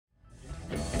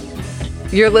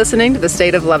You're listening to The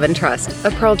State of Love and Trust,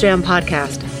 a Pearl Jam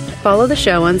podcast. Follow the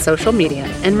show on social media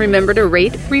and remember to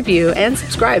rate, review, and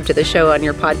subscribe to the show on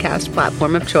your podcast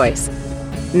platform of choice.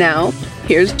 Now,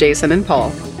 here's Jason and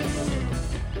Paul.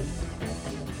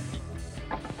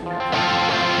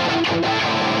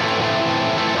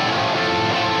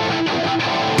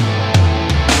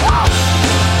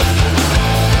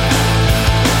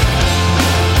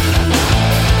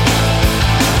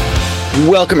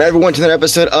 Welcome, everyone, to another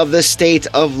episode of The State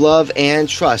of Love and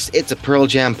Trust. It's a Pearl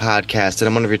Jam podcast, and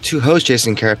I'm one of your two hosts,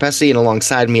 Jason Carapesi, and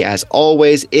alongside me, as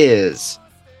always, is...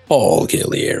 Paul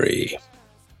Gillieri.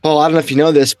 Paul, I don't know if you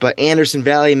know this, but Anderson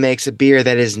Valley makes a beer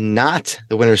that is not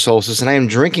the Winter Solstice, and I am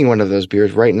drinking one of those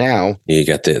beers right now. You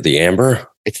got the amber?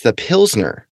 It's the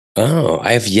Pilsner. Oh,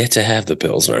 I have yet to have the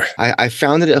Pilsner. I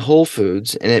found it at Whole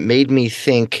Foods, and it made me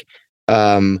think,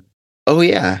 oh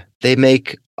yeah, they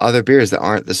make other beers that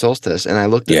aren't the Solstice, and I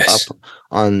looked it up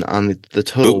on the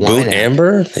Total Wine app.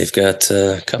 Amber. They've got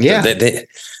a couple. Yeah,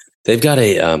 they've got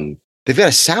a they've got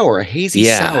a sour, a hazy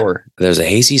sour. There's a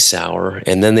hazy sour,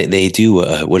 and then they do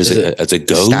what is it? It's a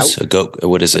goes.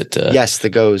 What is it? Yes, the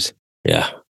goes.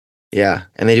 Yeah,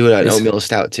 and they do an oatmeal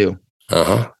stout too.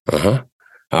 All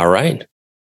right,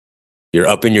 you're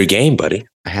up in your game, buddy.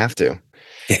 I have to.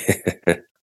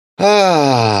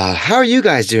 How are you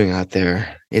guys doing out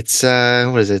there? It's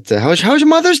what is it? How's your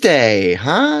Mother's Day,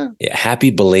 huh? Yeah,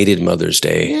 happy belated Mother's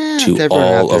Day to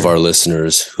all of our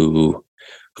listeners who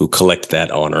collect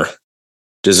that honor,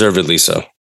 deservedly so.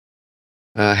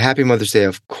 Happy Mother's Day,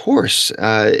 of course.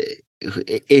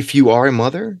 If you are a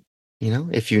mother,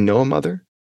 if you know a mother,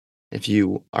 if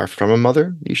you are from a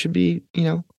mother, you should be,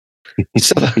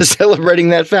 celebrating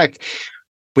that fact.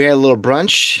 We had a little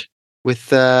brunch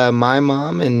with my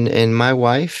mom and my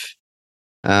wife.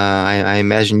 I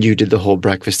imagine you did the whole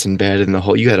breakfast in bed and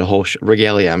you had a whole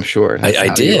regalia, I'm sure.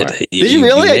 I did. Did you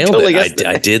really?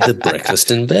 I did the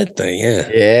breakfast in bed thing. Yeah.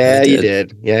 Yeah, you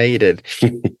did. Yeah, you did.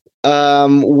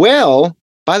 Well,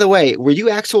 by the way, were you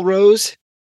Axl Rose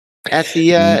at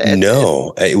the?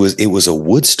 No, it was a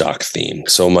Woodstock theme.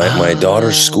 So my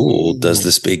daughter's school does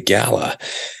this big gala,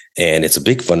 and it's a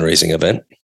big fundraising event,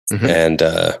 and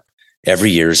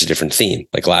every year is a different theme.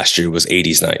 Like last year was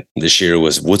 80s night. This year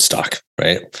was Woodstock,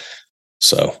 right?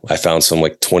 So I found some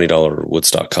like $20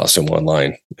 Woodstock costume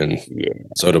online, and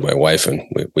so did my wife, and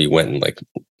we went in like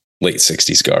late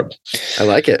 60s garb. I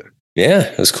like it. Yeah,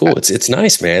 it was cool. It's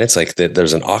nice, man. It's like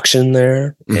there's an auction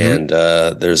there, and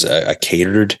there's a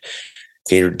catered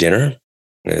dinner,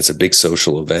 and it's a big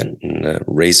social event, and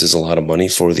raises a lot of money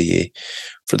for the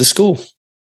school.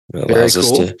 It allows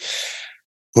us to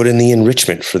put in the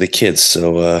enrichment for the kids.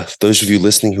 So those of you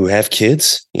listening who have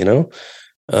kids,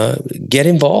 get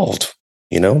involved,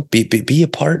 be a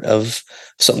part of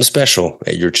something special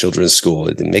at your children's school.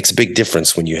 It makes a big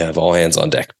difference when you have all hands on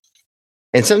deck.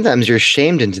 And sometimes you're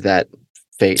shamed into that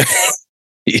fate.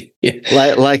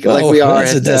 like we are.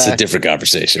 That's a different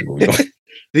conversation.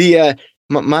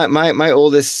 My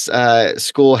oldest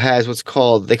school has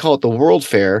they call it the World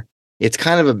Fair. It's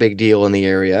kind of a big deal in the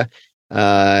area.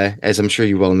 As I'm sure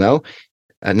you well know,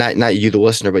 not you, the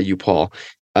listener, but you, Paul,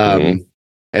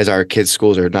 as our kids'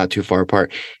 schools are not too far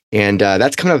apart. And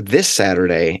that's coming up this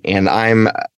Saturday. And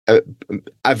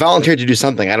I volunteered to do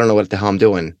something. I don't know what the hell I'm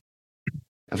doing.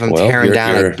 If I'm tearing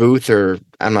down a booth, or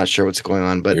I'm not sure what's going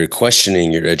on, but you're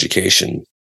questioning your education.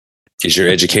 Is your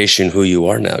education who you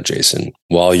are now, Jason?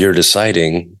 While you're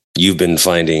deciding, you've been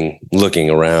looking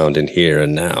around and here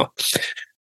and now.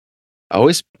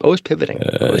 Always pivoting.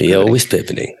 Always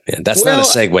pivoting. Yeah, that's not a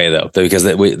segue though, because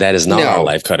that is not our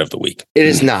life cut of the week. It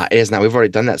is not. It is not. We've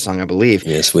already done that song, I believe.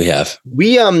 Yes, we have.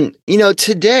 We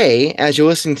today, as you're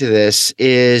listening to this,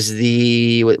 is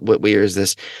the what year is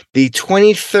this? The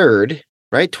 23rd,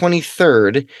 right?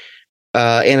 23rd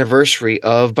anniversary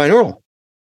of Binaural.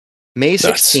 May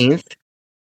 16th,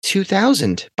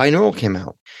 2000. Binaural came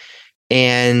out,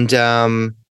 and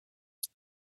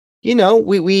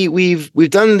we've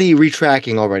done the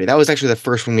retracking already. That was actually the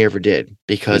first one we ever did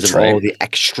because of all the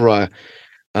extra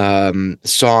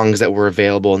songs that were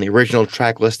available in the original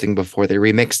track listing before they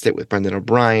remixed it with Brendan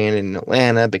O'Brien in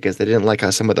Atlanta because they didn't like how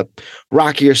some of the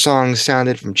rockier songs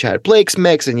sounded from Chad Blake's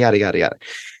mix and yada, yada, yada.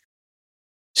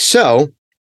 So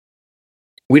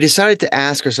we decided to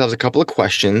ask ourselves a couple of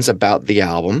questions about the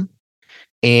album.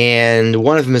 And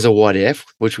one of them is a what if,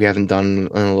 which we haven't done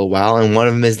in a little while. And one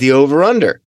of them is the over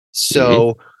under.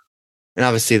 So, and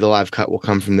obviously the live cut will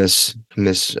come from this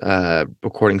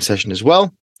recording session as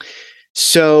well.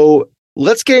 So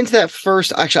let's get into that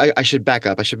first. Actually, I should back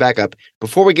up.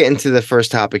 Before we get into the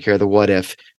first topic here, the what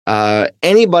if,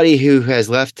 anybody who has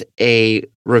left a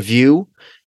review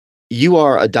you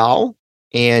are a doll,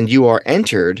 and you are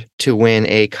entered to win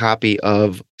a copy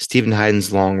of Stephen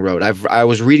Haydn's Long Road. I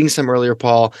was reading some earlier,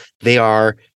 Paul. They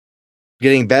are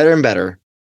getting better and better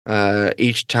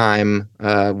each time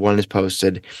one is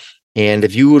posted. And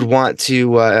if you would want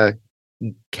to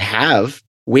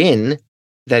win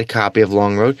that copy of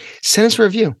Long Road, send us a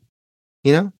review.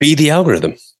 Feed the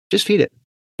algorithm. Just feed it.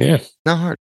 Yeah, not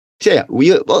hard. So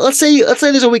yeah, let's say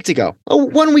there's a week to go.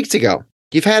 1 week to go.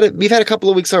 You've had a couple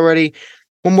of weeks already.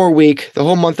 One more week. The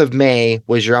whole month of May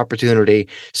was your opportunity.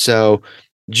 So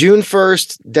June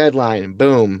 1st deadline.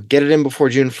 Boom. Get it in before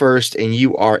June 1st, and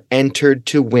you are entered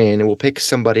to win. And we'll pick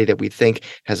somebody that we think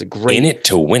has a great in it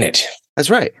to win it. That's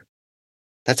right.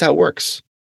 That's how it works.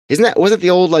 Wasn't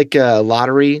the old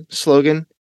lottery slogan?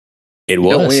 It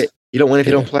was. You don't win if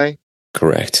you don't play.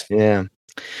 Correct. Yeah.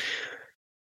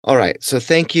 All right. So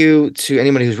thank you to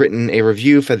anybody who's written a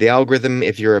review for the algorithm.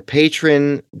 If you're a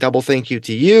patron, double thank you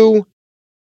to you.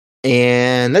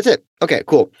 And that's it. Okay,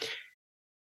 cool.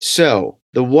 So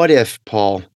the what if,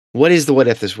 Paul, what is the what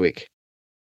if this week?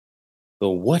 The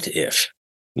what if,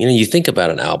 you think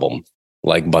about an album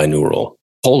like Binaural,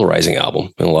 polarizing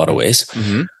album in a lot of ways,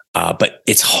 but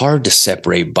it's hard to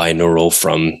separate Binaural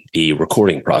from the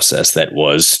recording process that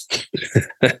was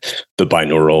the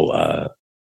Binaural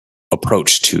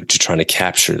approach to trying to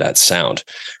capture that sound.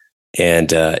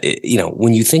 And,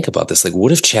 when you think about this, like,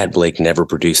 what if Tchad Blake never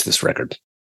produced this record?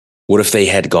 What if they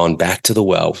had gone back to the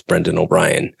well with Brendan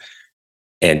O'Brien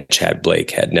and Tchad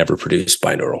Blake had never produced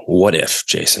Binaural? What if,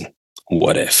 Jason?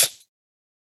 What if?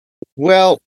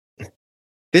 Well,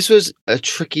 this was a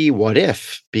tricky what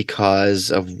if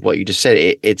because of what you just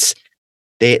said.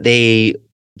 They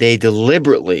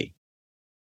deliberately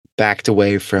backed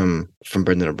away from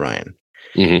Brendan O'Brien.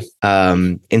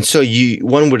 And so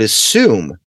one would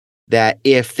assume that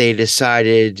if they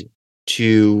decided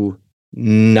to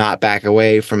not back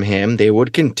away from him, they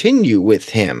would continue with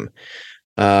him.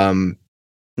 Now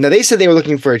they said they were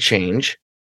looking for a change,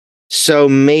 so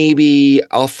maybe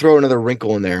I'll throw another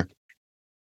wrinkle in there.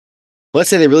 Let's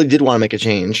say they really did want to make a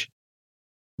change,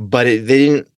 but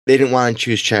they didn't want to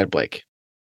choose Tchad Blake.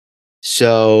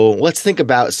 So let's think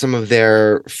about some of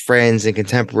their friends and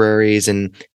contemporaries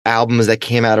and albums that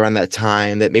came out around that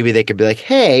time that maybe they could be like,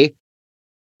 hey,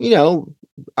 give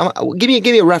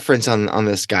me a reference on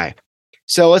this guy.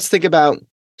 So let's think about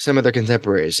some of their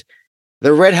contemporaries.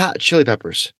 The Red Hot Chili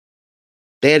Peppers.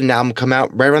 They had an album come out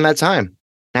right around that time.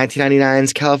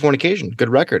 1999's Californication. Good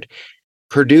record.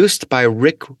 Produced by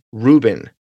Rick Rubin.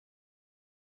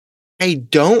 I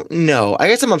don't know. I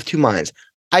guess I'm of two minds.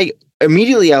 I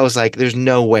was like, there's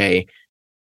no way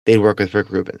they'd work with Rick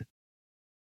Rubin.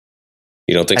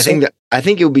 You don't think so? I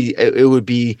think it would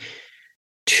be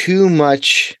too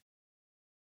much.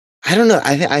 I don't know.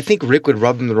 I think Rick would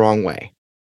rub him the wrong way.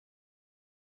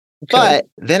 Okay. But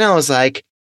then I was like,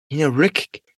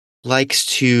 Rick likes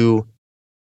to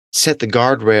set the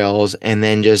guardrails and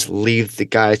then just leave the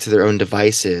guys to their own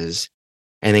devices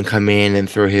and then come in and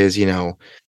throw his,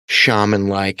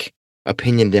 shaman-like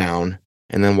opinion down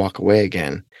and then walk away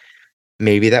again.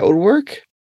 Maybe that would work.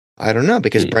 I don't know,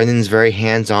 because Brendan's very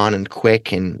hands-on and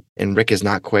quick and Rick is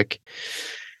not quick.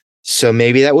 So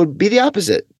maybe that would be the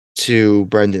opposite to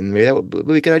Brendan. Maybe that would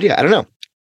be a good idea. I don't know.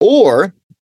 Or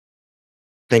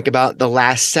think about the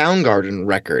last Soundgarden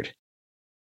record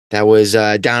that was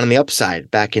Down on the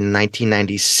Upside back in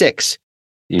 1996.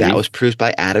 That was produced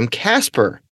by Adam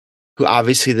Casper, who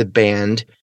obviously the band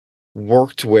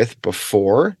worked with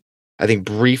before, I think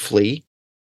briefly,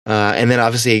 and then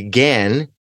obviously again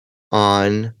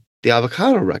on the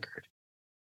Avocado record.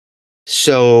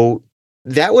 So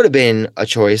that would have been a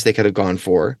choice they could have gone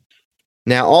for.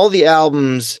 Now, all the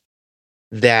albums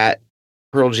that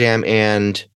Pearl Jam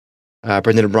and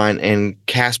Brendan O'Brien and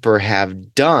Casper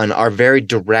have done are very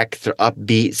direct, they're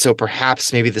upbeat. So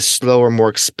perhaps maybe the slower, more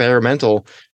experimental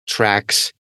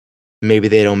tracks, maybe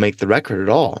they don't make the record at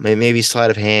all. Maybe Sleight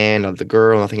of Hand, of The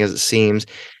Girl, Nothing As It Seems.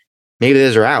 Maybe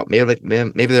those are out. Maybe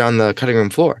they're on the cutting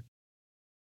room floor.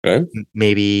 Okay.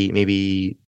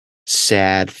 Maybe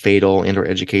Sad, Fatal, Indoor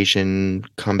Education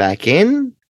come back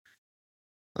in.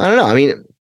 I don't know. I mean,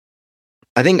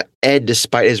 I think Ed,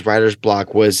 despite his writer's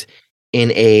block, was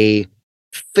in a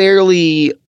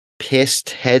fairly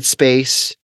pissed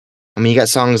headspace. I mean, you got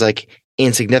songs like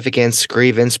Insignificance,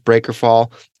 Grievance, Break or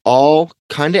Fall, all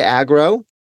kind of aggro.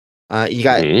 You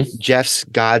got Jeff's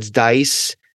God's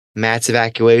Dice, Matt's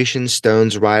Evacuation,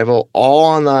 Stone's Arrival, all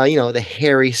on the, the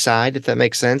hairy side, if that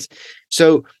makes sense.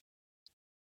 So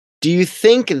do you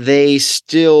think they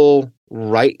still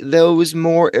write those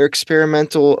more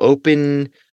experimental, open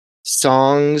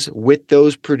songs with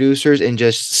those producers and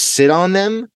just sit on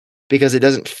them? because it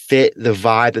doesn't fit the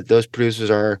vibe that those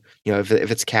producers are, if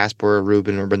it's Casper or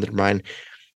Ruben or Brendan Bryan. Do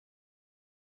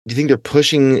you think they're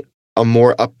pushing a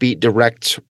more upbeat,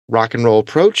 direct rock and roll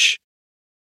approach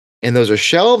and those are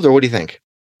shelved, or what do you think?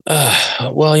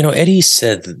 Well, Eddie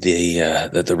said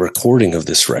that the recording of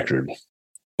this record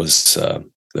was the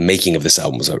making of this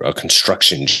album was a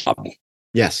construction job.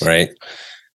 Yes. Right.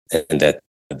 And that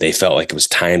they felt like it was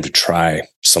time to try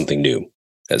something new,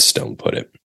 as Stone put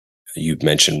it. You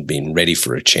mentioned being ready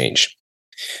for a change.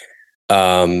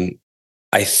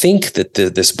 I think that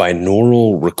this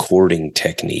binaural recording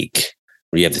technique,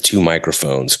 where you have the two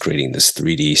microphones creating this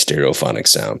 3D stereophonic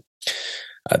sound,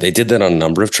 they did that on a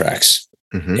number of tracks.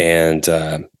 Mm-hmm. And,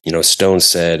 Stone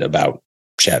said about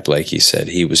Chad Blake, he said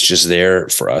he was just there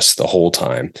for us the whole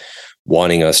time,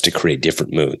 wanting us to create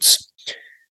different moods.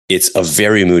 It's a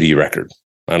very moody record.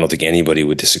 I don't think anybody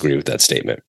would disagree with that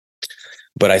statement.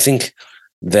 But I think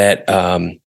that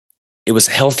it was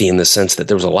healthy in the sense that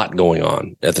there was a lot going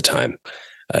on at the time.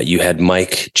 You had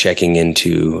Mike checking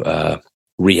into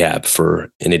rehab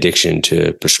for an addiction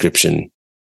to prescription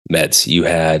meds. You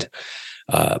had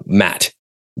Matt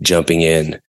jumping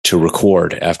in to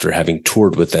record after having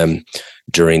toured with them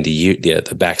during the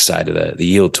backside of the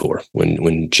Yield tour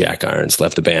when Jack Irons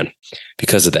left the band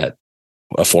because of that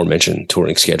aforementioned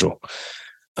touring schedule.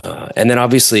 And then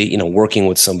obviously, working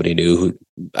with somebody new who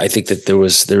I think that there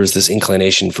was this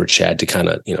inclination for Chad to kind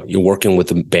of, you're working with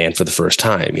the band for the first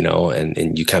time,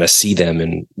 and you kind of see them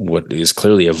in what is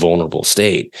clearly a vulnerable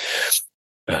state.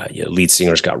 Lead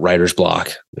singer's got writer's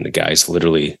block and the guy's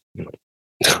literally,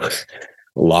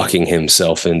 locking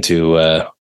himself locking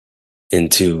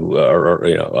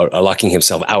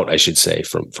himself out, I should say,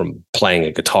 from playing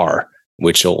a guitar,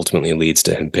 which ultimately leads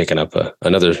to him picking up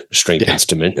another stringed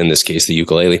instrument, in this case, the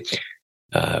ukulele,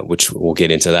 which we'll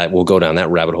get into that. We'll go down that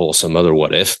rabbit hole some other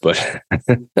what if, but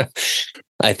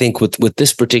I think with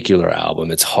this particular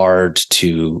album, it's hard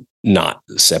to not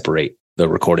separate the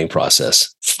recording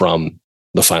process from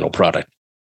the final product.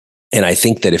 And I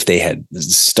think that if they had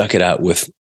stuck it out with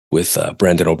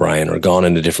Brendan O'Brien or gone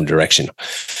in a different direction,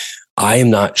 I am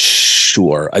not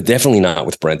sure. Definitely not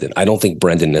with Brendan. I don't think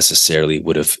Brendan necessarily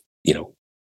would have,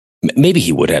 maybe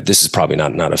he would have. This is probably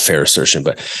not a fair assertion,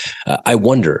 but I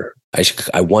wonder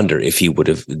if he would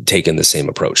have taken the same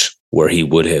approach where he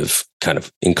would have kind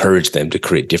of encouraged them to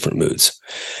create different moods.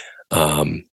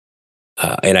 And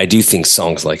I do think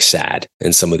songs like Sad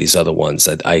and some of these other ones,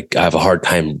 I have a hard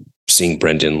time seeing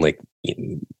Brendan like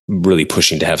really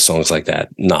pushing to have songs like that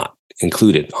not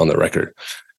included on the record.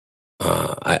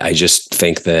 I just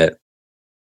think that,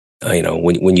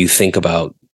 when you think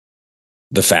about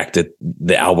the fact that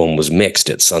the album was mixed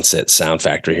at Sunset Sound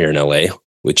Factory here in LA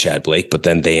with Chad Blake, but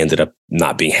then they ended up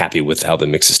not being happy with how the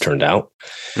mixes turned out.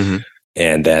 Mm-hmm.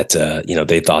 And that,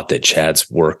 they thought that Chad's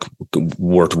work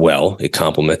worked well. It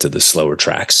complemented the slower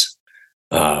tracks.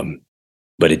 But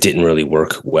it didn't really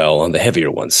work well on the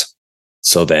heavier ones.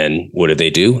 So then what did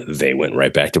they do? They went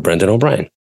right back to Brendan O'Brien,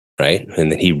 right?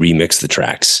 And then he remixed the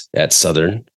tracks at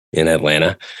Southern in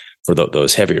Atlanta for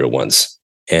those heavier ones.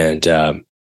 And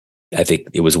I think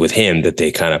it was with him that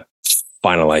they kind of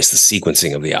finalized the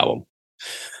sequencing of the album.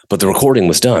 But the recording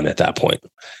was done at that point.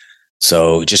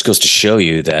 So it just goes to show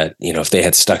you that, if they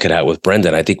had stuck it out with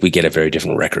Brendan, I think we get a very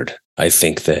different record. I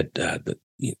think that the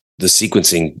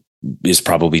sequencing is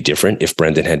probably different if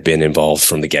Brendan had been involved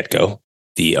from the get-go.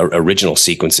 The original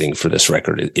sequencing for this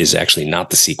record is actually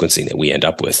not the sequencing that we end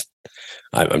up with.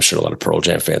 I'm sure a lot of Pearl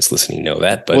Jam fans listening know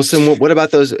that. But so what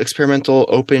about those experimental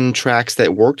open tracks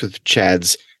that worked with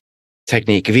Chad's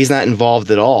technique? If he's not involved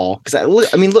at all, because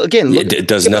it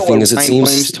does nothing as it seems.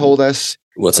 Williams told us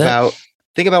what's that?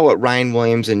 Think about what Ryan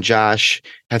Williams and Josh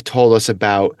have told us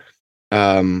about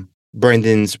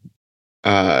Brendan's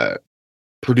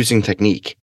producing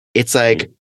technique. It's like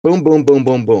boom, boom, boom,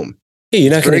 boom, boom. Yeah,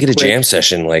 you're not going to get a jam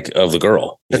session like of the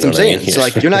girl. That's what I'm saying. So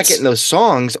like you're not getting those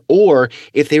songs, or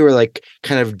if they were like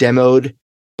kind of demoed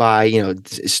by,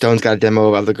 Stone's got a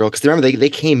demo of the girl, because remember they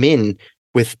came in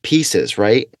with pieces,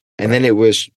 right? And then it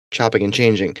was chopping and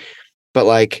changing. But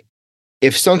like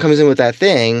if Stone comes in with that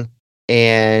thing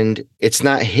and it's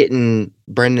not hitting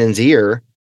Brendan's ear,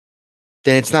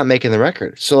 then it's not making the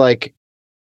record. So like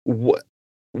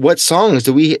what songs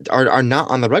are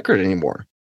not on the record anymore?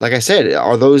 Like I said,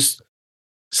 are those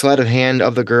Sleight of Hand,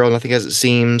 Of the Girl, Nothing As It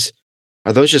Seems,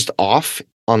 are those just off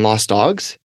on Lost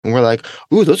Dogs? And we're like,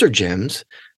 ooh, those are gems.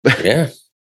 Yeah.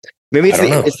 Maybe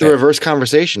it's the reverse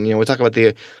conversation. We talk about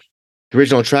the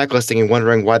original track listing and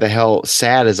wondering why the hell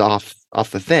Sad is off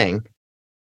the thing.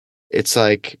 It's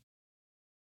like,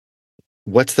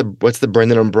 what's the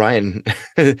Brendan O'Brien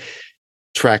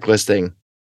track listing?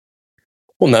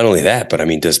 Well, not only that, but I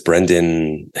mean, does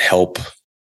Brendan help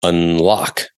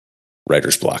unlock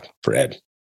writer's block for Ed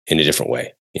in a different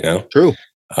way? You know, True.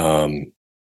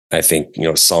 I think,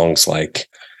 songs like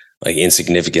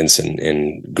Insignificance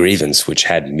and Grievance, which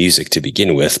had music to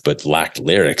begin with but lacked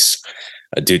lyrics,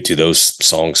 do those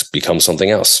songs become something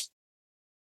else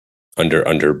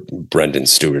under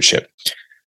Brendan's stewardship?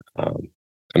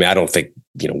 I mean, I don't think,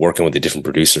 working with a different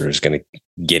producer is going to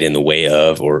get in the way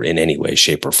of, or in any way,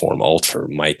 shape, or form alter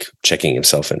Mike checking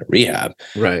himself into rehab.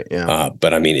 Right. Yeah.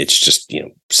 But I mean, it's just,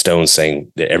 Stone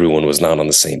saying that everyone was not on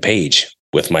the same page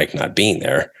with Mike not being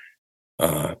there,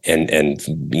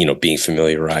 and being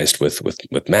familiarized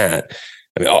with Matt.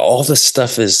 I mean, all this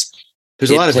stuff there's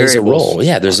a lot of variables.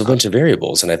 Yeah, there's a bunch of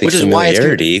variables, and I think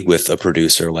familiarity with a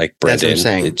producer like Brendan,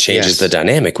 it changes the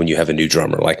dynamic when you have a new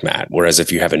drummer like Matt. Whereas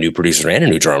if you have a new producer and a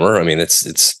new drummer, I mean,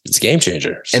 it's a game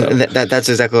changer. So. And that's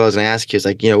exactly what I was going to ask you. Is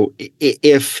like,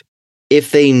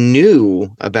 if they knew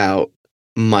about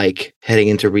Mike heading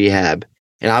into rehab,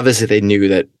 and obviously they knew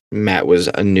that Matt was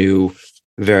a new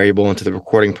variable into the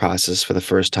recording process for the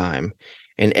first time,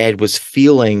 and Ed was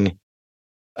feeling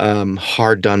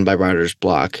hard done by writer's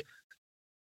block.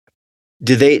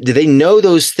 Did they know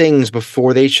those things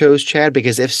before they chose Chad?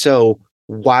 Because if so,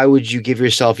 why would you give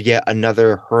yourself yet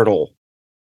another hurdle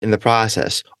in the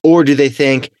process? Or do they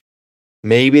think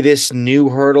maybe this new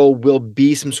hurdle will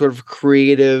be some sort of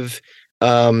creative,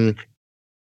 I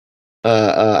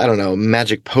don't know,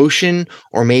 magic potion,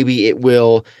 or maybe it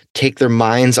will take their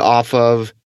minds off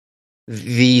of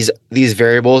these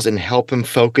variables and help them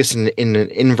focus in an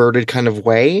inverted kind of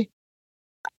way?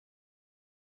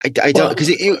 I don't,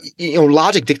 because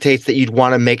logic dictates that you'd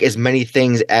want to make as many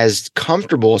things as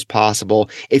comfortable as possible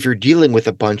if you're dealing with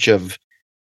a bunch of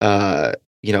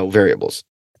variables.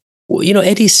 Well,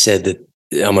 Eddie said that,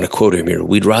 I'm going to quote him here,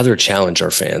 we'd rather challenge our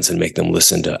fans and make them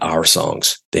listen to our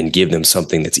songs than give them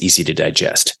something that's easy to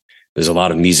digest. There's a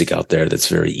lot of music out there that's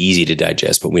very easy to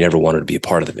digest, but we never wanted to be a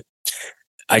part of it.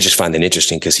 I just find that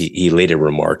interesting because he later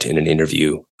remarked in an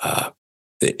interview that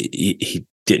he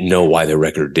didn't know why the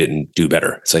record didn't do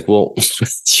better. It's like, well,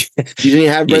 you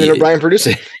didn't have Brendan O'Brien produce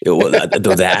it. Well,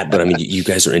 but I mean, you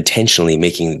guys are intentionally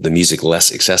making the music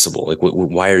less accessible. Like,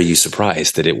 why are you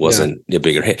surprised that it wasn't a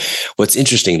bigger hit? What's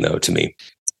interesting, though, to me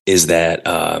is that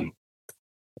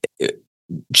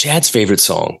Chad's favorite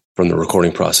song from the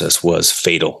recording process was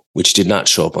Fatal, which did not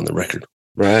show up on the record.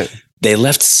 Right. They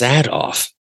left Sad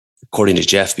off, according to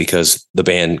Jeff, because the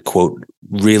band, quote,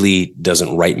 really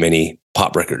doesn't write many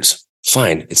pop records.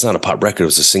 Fine, it's not a pop record, it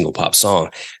was a single pop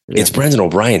song. Yeah. It's Brendan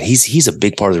O'Brien. He's a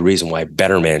big part of the reason why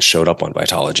Better Man showed up on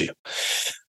Vitology.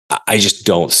 I just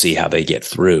don't see how they get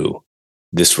through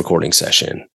this recording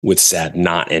session with Sad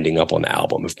not ending up on the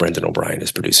album if Brendan O'Brien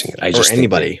is producing it. Or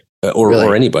anybody.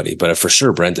 Or anybody, but for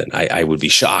sure, Brendan. I would be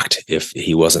shocked if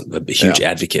he wasn't a huge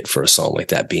advocate for a song like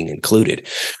that being included.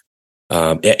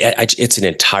 It's an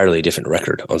entirely different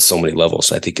record on so many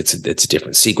levels. I think it's a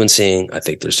different sequencing. I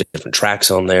think there's different tracks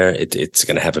on there. It's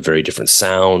going to have a very different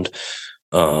sound.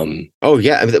 Oh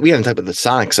yeah, I mean, we haven't talked about the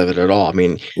sonics of it at all. I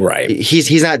mean, right?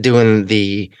 He's not doing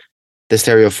the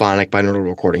stereophonic binaural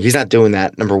recording. He's not doing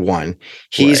that. Number one,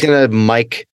 he's going to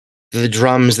mic the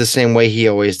drums the same way he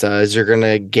always does. You're going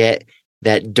to get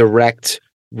that direct,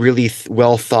 really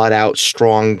well thought out,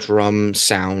 strong drum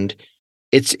sound.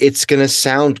 It's going to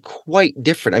sound quite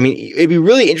different. I mean, it'd be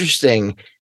really interesting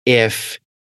if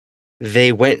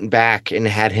they went back and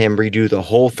had him redo the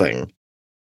whole thing,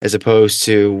 as opposed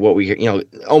to what we,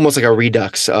 almost like a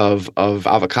redux of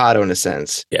Avocado in a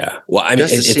sense. Yeah. Well, I mean,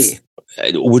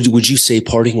 would you say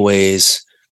Parting Ways,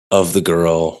 Of the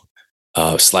Girl,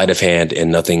 Sleight of Hand,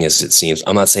 and Nothing As It Seems?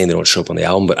 I'm not saying they don't show up on the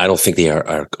album, but I don't think they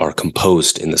are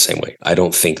composed in the same way. I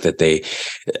don't think that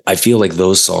I feel like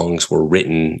those songs were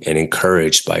written and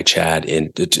encouraged by Chad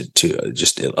to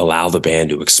just allow the band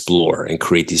to explore and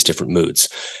create these different moods.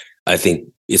 I think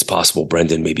it's possible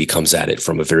Brendan maybe comes at it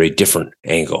from a very different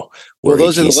angle. Well,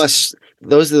 those are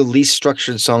the least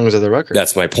structured songs of the record.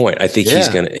 That's my point. I think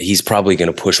he's probably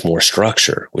going to push more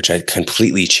structure, which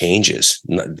completely changes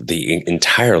the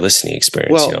entire listening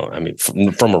experience. Well, I mean,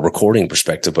 from a recording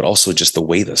perspective, but also just the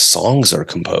way the songs are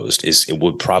composed it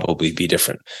would probably be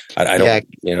different. I don't,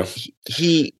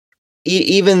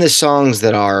 even the songs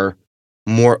that are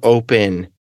more open,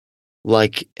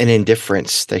 like an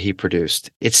Indifference that he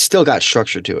produced, it's still got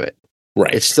structure to it.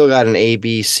 Right. It's still got an A,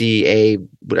 B, C, A,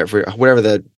 whatever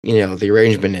the the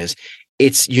arrangement is.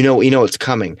 It's it's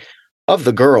coming. Of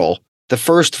the Girl, the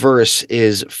first verse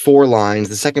is 4 lines,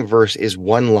 the second verse is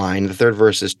 1 line, the third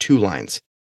verse is 2 lines.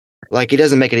 Like, it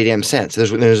doesn't make any damn sense.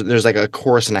 There's like a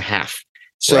chorus and a half.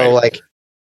 So like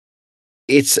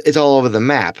it's all over the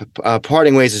map.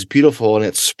 Parting Ways is beautiful and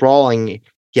it's sprawling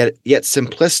yet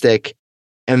simplistic.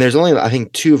 And there's only, I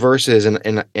think, 2 verses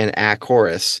in a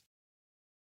chorus,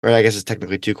 or I guess it's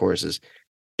technically 2 choruses.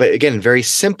 But again, very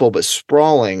simple but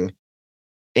sprawling,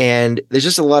 and there's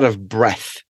just a lot of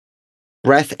breadth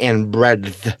and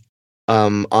breadth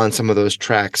on some of those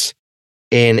tracks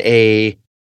in a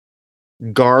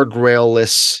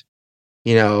guardrail-less,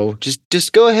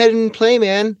 just go ahead and play,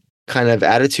 man, kind of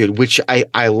attitude, which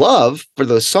I love for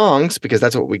those songs because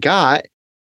that's what we got.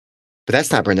 But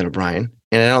that's not Brendan O'Brien,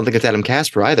 and I don't think it's Adam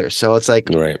Casper either. So it's like,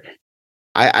 right.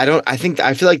 I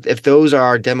feel like if those are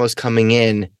our demos coming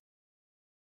in,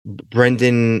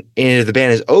 Brendan, and if the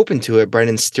band is open to it,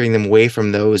 Brendan's steering them away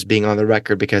from those being on the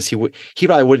record because he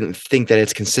probably wouldn't think that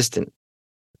it's consistent.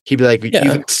 He'd be like, Yeah.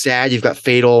 You've got Sad, you've got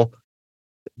Fatal.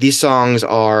 These songs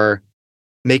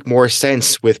make more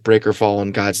sense with Breaker Fall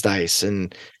and God's Dice.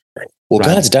 And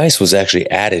God's Dice was actually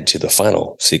added to the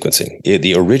final sequencing.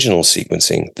 The original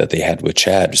sequencing that they had with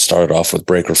Tchad started off with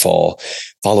Breaker Fall,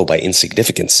 followed by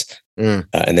Insignificance, and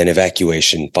then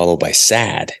Evacuation, followed by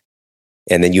Sad.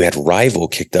 And then you had Rival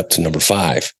kicked up to number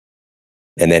 5.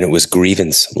 And then it was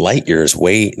Grievance, Light Years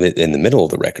way in the middle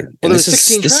of the record. Well, and there's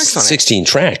 16 tracks on it. 16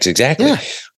 tracks, exactly. Yeah.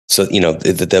 So,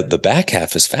 the back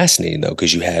half is fascinating, though,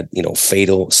 because you had,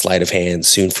 Fatal, Sleight of Hand,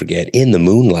 Soon Forget, In the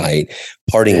Moonlight,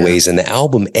 Parting Ways, and the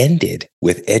album ended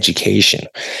with Education.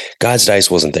 God's Dice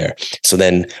wasn't there. So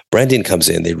then Brendan comes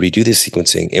in, they redo the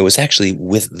sequencing. It was actually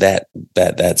with that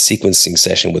sequencing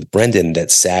session with Brendan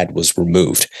that Sad was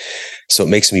removed. So it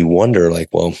makes me wonder, like,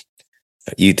 well,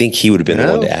 you'd think he would have been the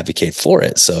one to advocate for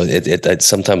it. So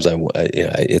sometimes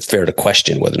it's fair to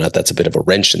question whether or not that's a bit of a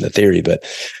wrench in the theory, but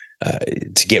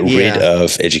to get rid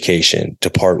of Education, to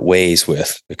part ways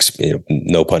with,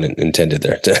 no pun intended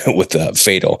there, with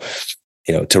Fatal,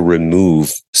 to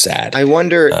remove Sad. I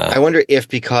wonder if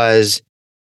because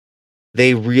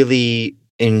they really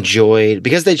enjoyed,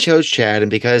 because they chose Tchad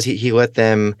and because he let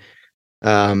them,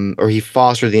 or he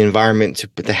fostered the environment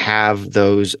to have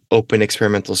those open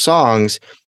experimental songs,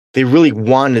 they really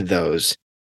wanted those,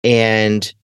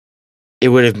 and it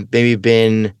would have maybe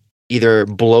been either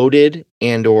bloated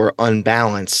and or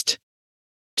unbalanced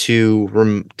it's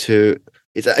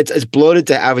bloated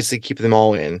to obviously keep them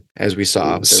all in, as we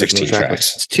saw with 16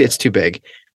 tracks. It's too big.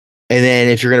 And then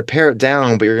if you're going to pare it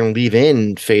down, but you're going to leave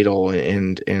in Fatal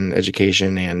and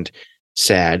Education and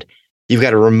Sad, you've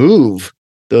got to remove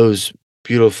those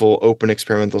beautiful open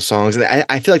experimental songs. And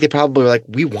I feel like they probably were like,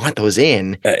 we want those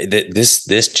in.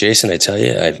 This Jason, I tell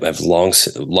you, I've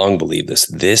long believed this.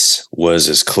 This was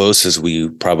as close as we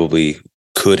probably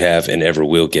could have and ever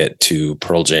will get to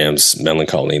Pearl Jam's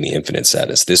Melancholy and the Infinite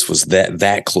Sadness. This was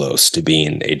that close to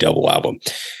being a double album.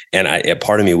 And a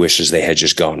part of me wishes they had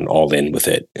just gone all in with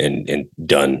it and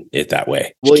done it that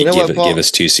way. Well, you know what, Paul? Give us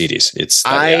 2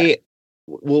 CDs.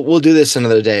 We'll do this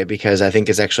another day because I think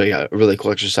it's actually a really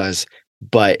cool exercise.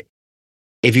 But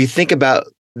if you think about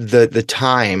the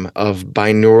time of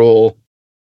Binaural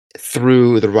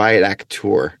through the Riot Act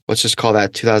tour, let's just call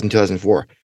that 2000, 2004.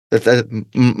 That's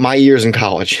my years in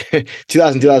college,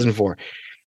 2000, 2004.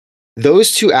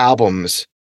 Those 2 albums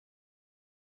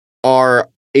are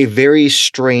a very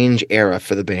strange era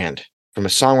for the band from a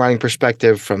songwriting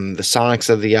perspective, from the sonics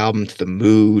of the album to the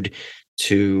mood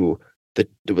to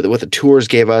what the tours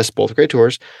gave us, both great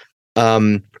tours.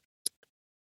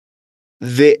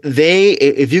 They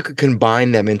if you could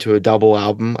combine them into a double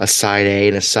album, a side A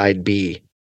and a side B,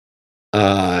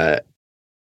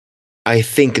 I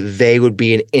think they would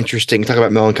be an interesting, talk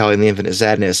about Melancholy and the Infinite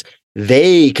Sadness,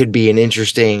 they could be an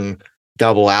interesting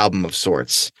double album of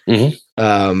sorts.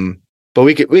 Mm-hmm. But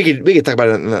we could talk about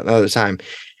it another time.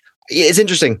 It's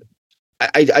interesting.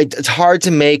 It's hard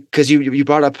to make, because you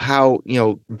brought up how,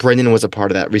 Brendan was a part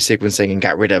of that resequencing and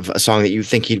got rid of a song that you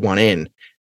think he'd want in.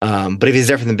 But if he's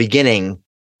there from the beginning,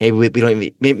 maybe we don't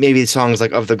even, maybe songs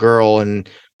like Of the Girl and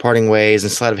Parting Ways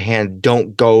and Sleight of Hand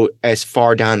don't go as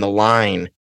far down the line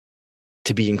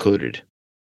to be included.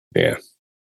 Yeah.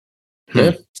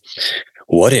 Yeah.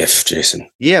 What if, Jason?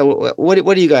 Yeah.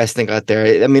 What do you guys think out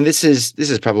there? I mean, this is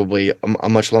probably a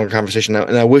much longer conversation,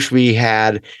 and I wish we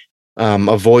had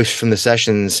a voice from the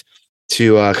sessions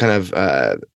to kind of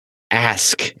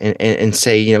ask and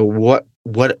say, what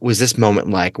was this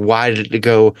moment like? Why did it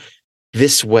go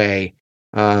this way?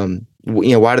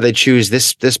 Why did they choose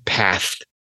this path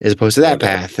as opposed to that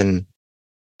path? And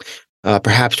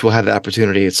perhaps we'll have the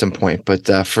opportunity at some point.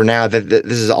 But for now, this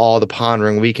is all the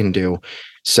pondering we can do.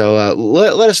 So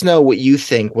let us know what you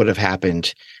think would have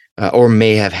happened or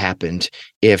may have happened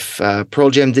if Pearl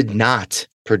Jam did not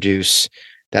produce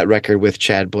that record with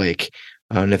Tchad Blake,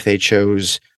 and if they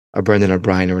chose a Brendan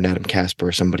O'Brien or an Adam Casper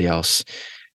or somebody else.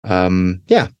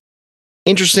 Yeah,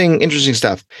 interesting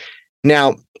stuff.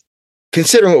 Now,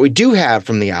 considering what we do have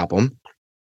from the album,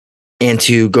 and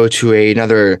to go to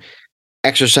another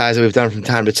exercise that we've done from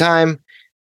time to time,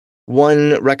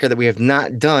 one record that we have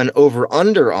not done over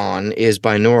under on is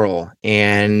Binaural,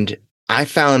 and I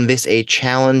found this a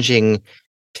challenging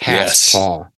task,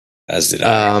 Paul. As did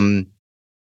I.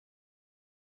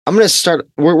 I'm going to start.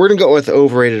 We're going to go with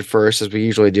overrated first, as we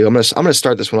usually do. I'm going to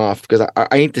start this one off because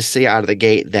I need to say out of the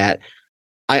gate that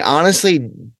I honestly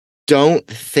don't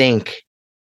think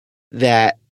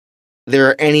that there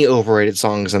are any overrated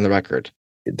songs on the record.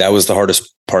 That was the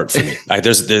hardest part for me.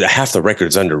 There's half the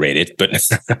record's underrated, but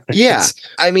yeah,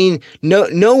 I mean,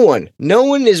 no one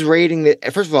is rating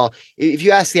that. First of all, if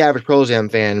you ask the average Pearl Jam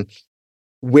fan,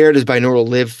 where does Binaural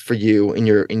live for you in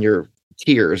your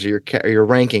tiers or your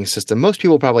ranking system, most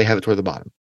people probably have it toward the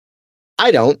bottom.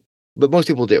 I don't, but most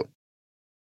people do.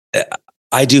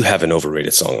 I do have an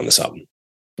overrated song on this album.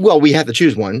 Well, we had to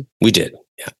choose one. We did,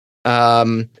 yeah.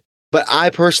 But I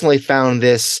personally found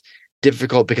this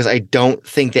difficult because I don't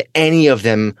think that any of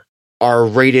them are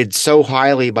rated so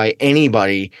highly by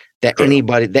anybody that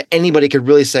anybody could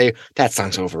really say that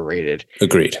song's overrated.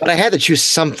 Agreed. But I had to choose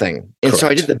something. And Correct. So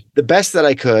I did the best that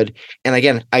I could. And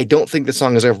again, I don't think the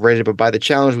song is overrated, but by the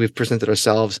challenge we've presented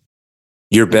ourselves,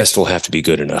 your best will have to be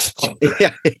good enough.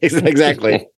 Yeah,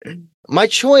 exactly. My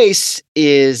choice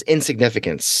is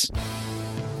Insignificance.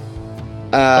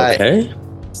 Okay.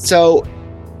 So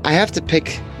I have to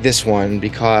pick this one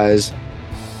because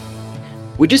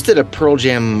we just did a Pearl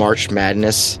Jam March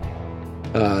Madness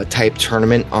type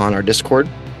tournament on our Discord,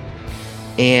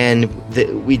 and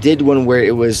we did one where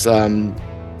it was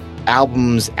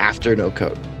albums after No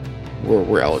Code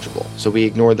were eligible. So we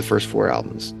ignored the first 4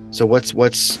 albums. So what's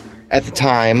at the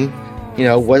time,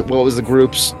 what was the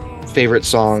group's favorite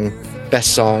song,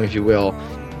 best song, if you will,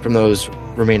 from those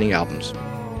remaining albums?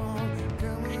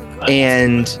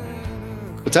 And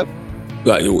what's up?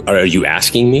 Are you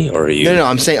asking me, or are you? No,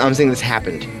 I'm saying this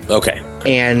happened. Okay.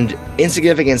 And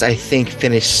Insignificance, I think,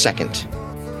 finished second,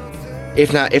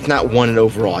 if not one in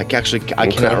overall. I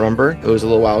cannot remember. It was a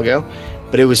little while ago,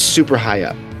 but it was super high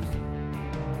up.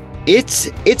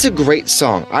 It's a great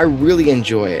song. I really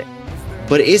enjoy it,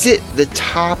 but is it the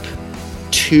top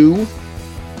 2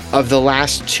 of the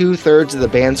last 2/3 of the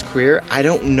band's career? I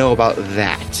don't know about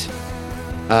that.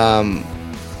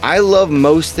 I love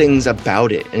most things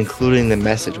about it, including the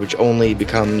message, which only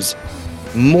becomes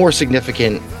more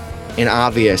significant and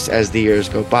obvious as the years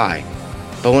go by.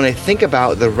 But when I think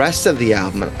about the rest of the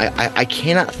album, I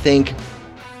cannot think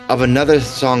of another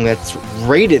song that's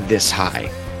rated this high.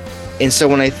 And so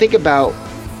when I think about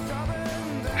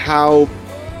how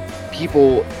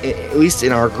people, at least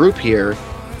in our group here,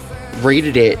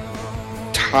 rated it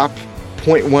top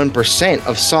 0.1%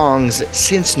 of songs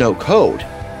since No Code,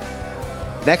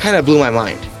 that kind of blew my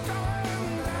mind.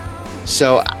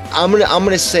 So I'm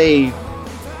gonna say,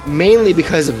 mainly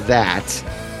because of that,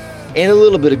 and a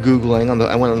little bit of Googling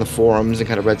I went on the forums and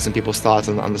kind of read some people's thoughts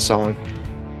on the song.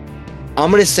 I'm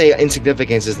gonna say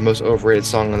Insignificance is the most overrated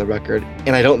song on the record,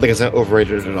 and I don't think it's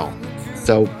overrated at all.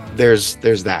 So there's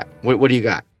that. What do you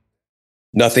got?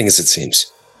 Nothing as it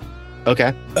seems.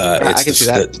 Okay. I can see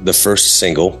that. The first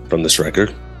single from this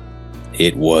record.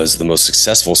 It was the most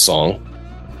successful song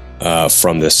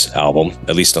from this album,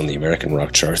 at least on the American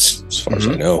rock charts, as far as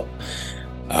I know.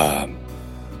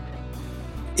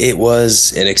 It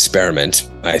was an experiment,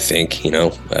 I think.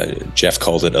 Jeff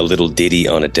called it a little ditty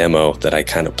on a demo that I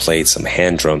kind of played some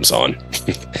hand drums on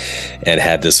and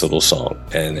had this little song.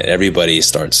 And everybody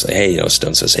starts, hey,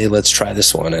 Stone says, hey, let's try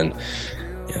this one. And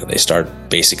they start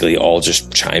basically all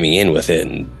just chiming in with it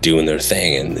and doing their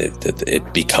thing. And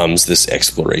it becomes this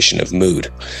exploration of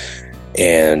mood.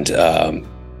 And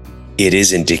it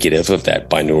is indicative of that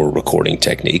binaural recording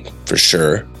technique, for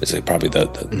sure. It's probably the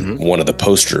one of the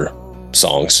poster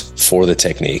songs for the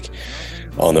technique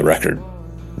on the record.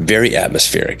 Very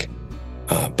atmospheric.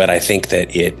 But I think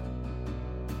that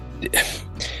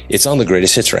it's on the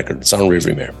greatest hits record. It's on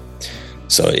Rearview Mirror.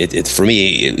 So it for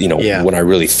me, when I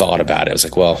really thought about it, I was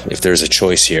like, well, if there's a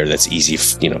choice here that's easy, a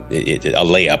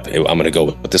layup, I'm going to go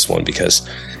with this one because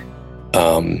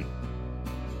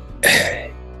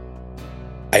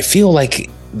I feel like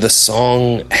the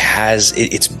song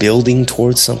it's building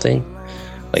towards something.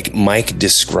 Like Mike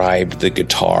described the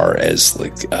guitar as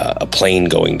like a plane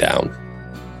going down,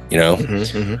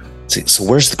 So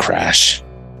where's the crash?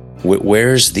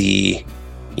 Where's the,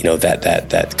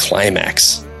 that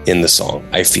climax in the song?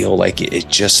 I feel like it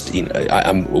just,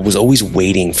 I was always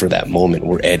waiting for that moment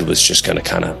where Ed was just going to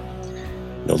kind of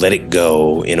let it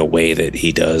go in a way that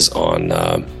he does on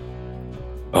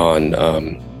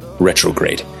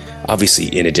Retrograde. Obviously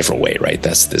in a different way, right?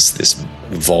 That's this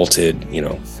vaulted,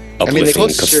 uplifting,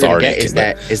 cathartic.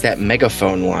 Is that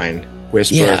megaphone line,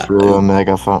 whisper through a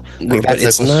megaphone? Like, but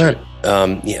it's not.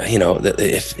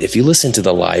 If you listen to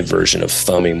the live version of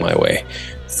 "Thumbing My Way"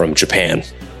 from Japan,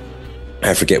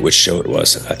 I forget which show it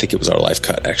was. I think it was our live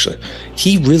cut, actually.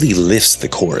 He really lifts the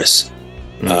chorus.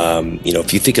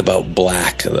 If you think about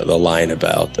Black, the line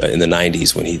about in the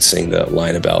 90s when he'd sing the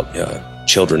line about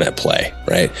children at play,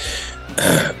 right?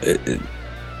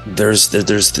 There's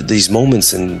these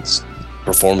moments in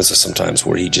performances sometimes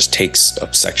where he just takes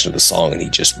a section of the song and he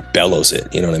just bellows it.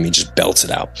 You know what I mean? Just belts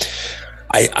it out.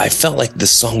 I felt like the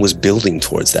song was building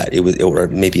towards that. Or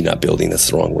maybe not building, that's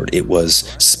the wrong word. It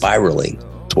was spiraling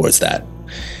towards that.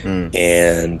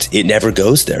 And it never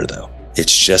goes there, though.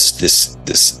 It's just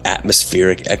this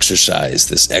atmospheric exercise,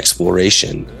 this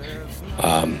exploration.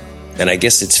 And I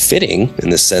guess it's fitting in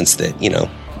the sense that,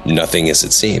 nothing as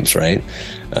it seems, right?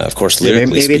 Of course, lyrically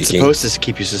maybe speaking, it's supposed to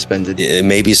keep you suspended.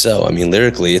 Maybe so. I mean,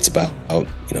 lyrically, it's about,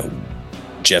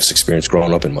 Jeff's experience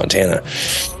growing up in Montana.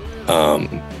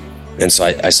 And so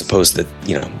I suppose that,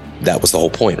 that was the whole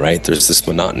point, right? There's this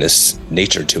monotonous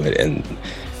nature to it. And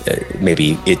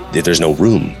maybe there's no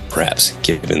room, perhaps,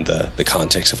 given the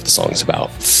context of what the song's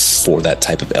about, for that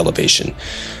type of elevation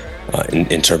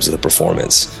in terms of the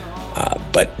performance.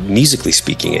 But musically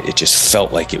speaking, it just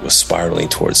felt like it was spiraling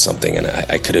towards something, and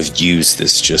I could have used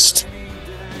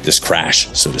this crash,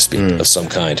 so to speak, of some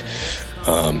kind.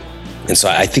 And so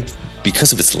I think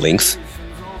because of its length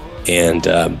and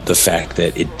the fact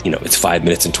that it's 5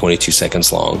 minutes and 22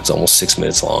 seconds long, it's almost 6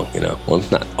 minutes long, well,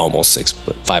 not almost 6,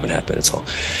 but 5.5 minutes long,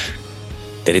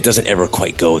 that it doesn't ever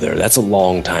quite go there. That's a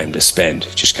long time to spend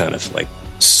just kind of like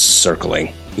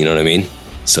circling, you know what I mean?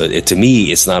 So to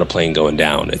me, it's not a plane going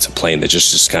down. It's a plane that's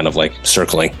just kind of like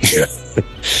circling.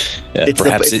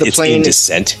 Perhaps it's in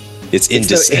descent. It's in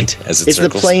descent as it circles. It's the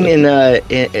plane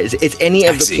it's any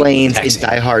of the planes in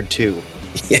Die Hard 2.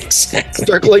 Exactly.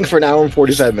 Circling for an hour and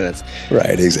 45 minutes.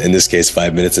 Right. In this case,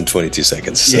 5 minutes and 22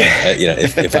 seconds. So,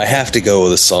 if I have to go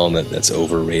with a song that's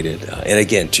overrated, and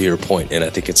again, to your point, and I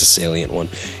think it's a salient one,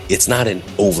 it's not an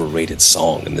overrated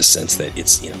song in the sense that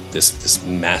it's, this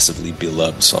massively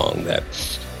beloved song that,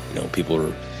 people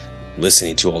are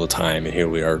listening to all the time, and here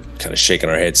we are kind of shaking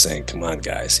our heads saying, come on,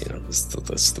 guys,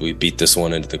 we beat this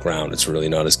one into the ground. It's really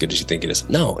not as good as you think it is.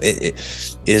 No, it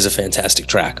is a fantastic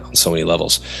track on so many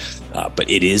levels, but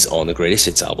it is on the Greatest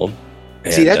Hits album.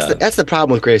 And, see, that's the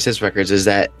problem with Greatest Hits records, is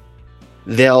that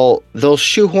they'll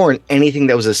shoehorn anything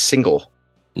that was a single.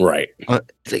 Right.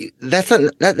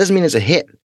 That doesn't mean it's a hit.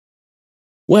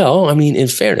 Well, I mean, in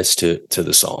fairness to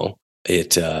the song,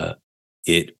 it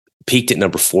peaked at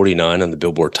number 49 on the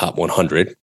Billboard Top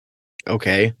 100.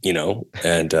 Okay.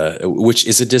 And which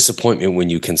is a disappointment when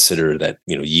you consider that,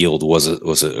 Yield was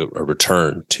a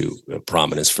return to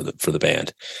prominence for the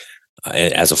band.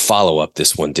 As a follow-up,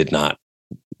 this one did not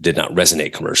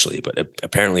resonate commercially, but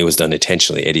apparently it was done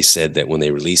intentionally. Eddie said that when they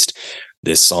released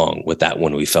this song, with that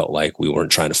one, we felt like we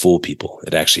weren't trying to fool people.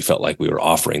 It actually felt like we were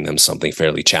offering them something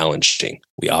fairly challenging.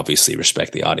 We obviously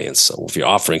respect the audience. So if you're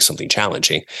offering something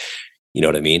challenging, you know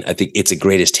what I mean? I think it's a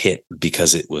greatest hit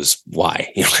because it was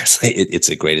why. It's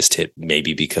a greatest hit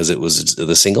maybe because it was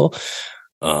the single.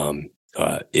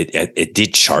 It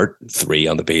did chart 3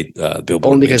 on the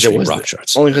Billboard only because it was rock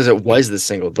charts. Only because it was the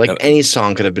single. Like any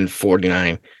song could have been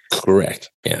 49. Correct.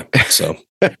 Yeah. So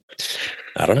I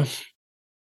don't know.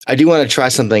 I do want to try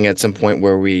something at some point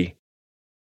where we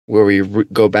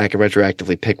go back and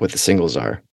retroactively pick what the singles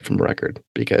are from a record,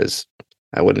 because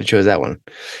I wouldn't have chose that one.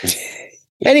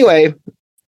 Anyway,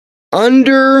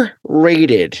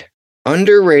 underrated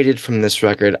from this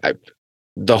record.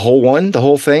 The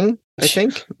whole thing, I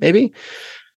think, maybe.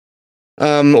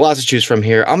 Lots to choose from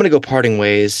here. I'm going to go Parting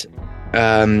Ways.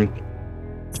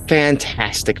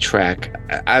 Fantastic track.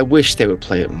 I wish they would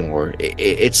play it more.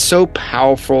 It's so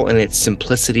powerful in its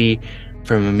simplicity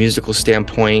from a musical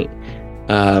standpoint.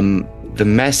 The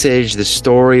message, the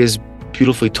story is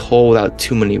beautifully told without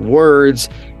too many words.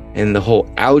 And the whole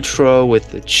outro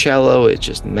with the cello, it's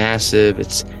just massive.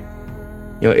 It's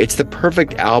the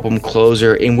perfect album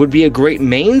closer, and would be a great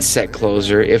main set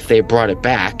closer if they brought it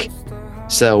back.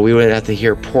 So we wouldn't have to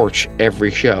hear Porch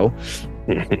every show.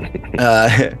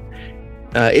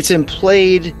 It's been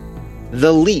played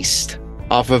the least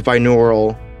off of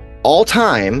Binaural all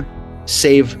time,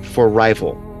 save for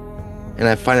Rival. And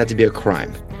I find that to be a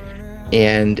crime.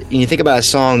 And you think about a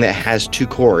song that has 2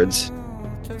 chords.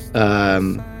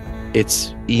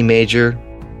 It's E major,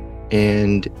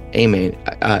 and A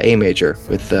major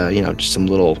with just some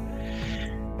little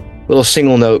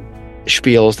single note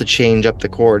spiels to change up the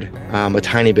chord a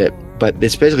tiny bit, but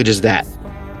it's basically just that.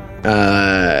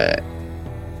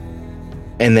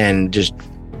 And then just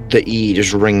the E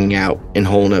just ringing out in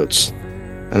whole notes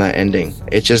on that ending.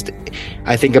 It's just,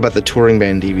 I think about the touring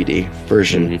band DVD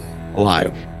version a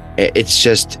lot.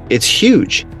 It's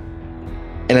huge.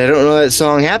 And I don't know that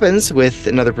song happens with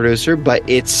another producer, but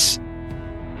it's,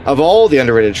 of all the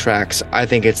underrated tracks, I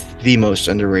think it's the most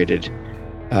underrated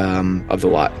of the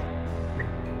lot.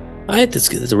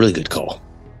 That's a really good call.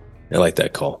 I like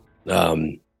that call.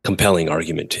 Compelling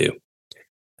argument too.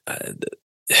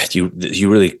 You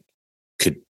really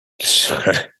could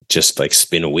just like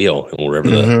spin a wheel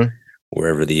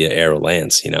wherever the arrow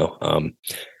lands.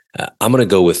 I'm gonna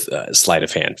go with Sleight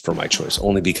of Hand for my choice,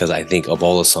 only because I think of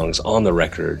all the songs on the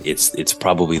record, it's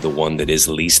probably the one that is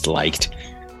least liked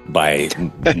by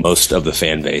most of the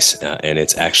fan base, and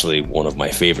it's actually one of my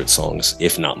favorite songs,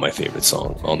 if not my favorite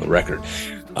song on the record.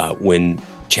 When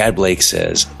Chad Blake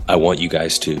says, "I want you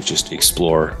guys to just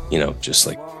explore, just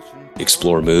like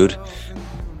explore mood,"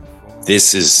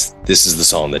 this is the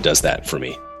song that does that for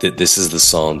me. This is the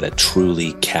song that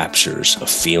truly captures a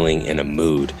feeling and a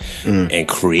mood and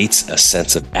creates a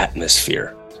sense of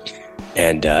atmosphere.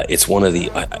 And it's one of the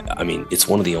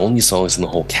only songs in the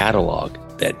whole catalog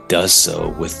that does so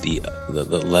with the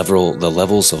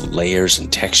levels of layers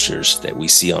and textures that we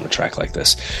see on a track like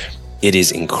this. It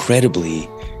is incredibly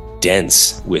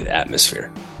dense with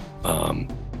atmosphere.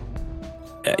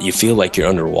 You feel like you're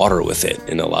underwater with it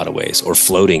in a lot of ways, or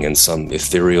floating in some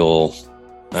ethereal,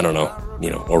 I don't know,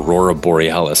 Aurora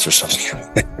Borealis or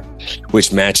something,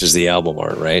 which matches the album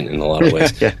art, right? In a lot of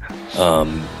ways. Yeah.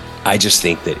 I just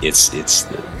think that it's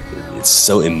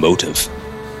so emotive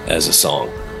as a song.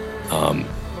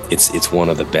 It's one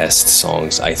of the best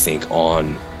songs, I think,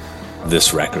 on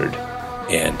this record,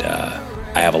 and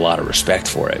I have a lot of respect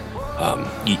for it.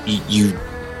 You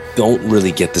don't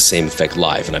really get the same effect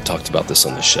live, and I've talked about this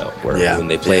on the show, where when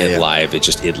they play it live,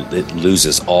 it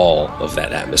loses all of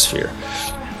that atmosphere,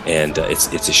 and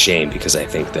it's a shame, because I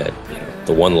think that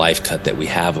the one live cut that we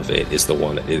have of it is the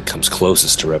one that it comes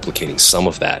closest to replicating some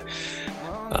of that.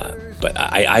 But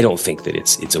I don't think that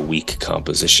it's a weak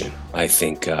composition. I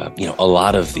think a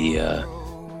lot of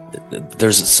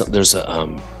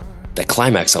that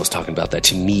climax I was talking about that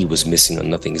to me was missing on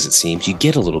Nothing As It Seems. You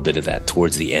get a little bit of that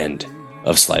towards the end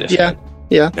of Sleight of Hand.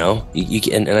 Yeah.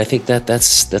 And I think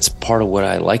that's part of what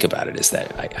I like about it, is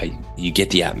that you get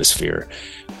the atmosphere,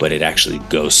 but it actually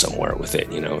goes somewhere with it.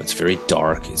 It's very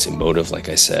dark, it's emotive, like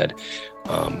I said.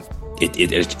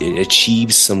 It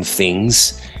achieves some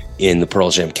things in the Pearl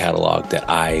Jam catalog that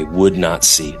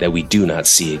we do not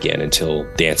see again until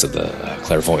Dance of the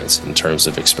Clairvoyants, in terms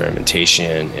of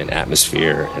experimentation and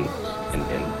atmosphere and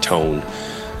tone.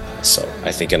 So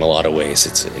I think in a lot of ways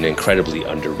it's an incredibly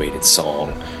underrated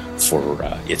song for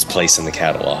its place in the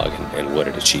catalog and what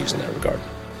it achieves in that regard.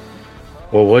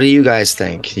 Well, what do you guys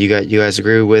think? You guys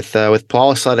agree with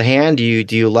Paul, Sleight of Hand? Do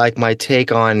you like my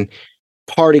take on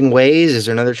Parting Ways? Is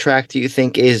there another track that you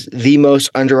think is the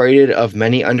most underrated of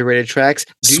many underrated tracks?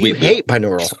 Do you hate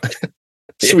Binaural?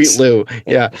 Sweet Lou.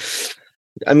 Yeah.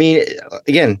 I mean,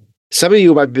 again, some of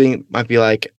you might be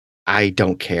like, I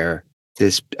don't care.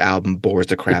 This album bores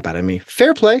the crap out of me.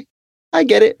 Fair play. I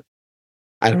get it.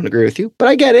 I don't agree with you, but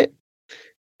I get it.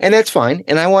 And that's fine.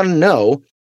 And I want to know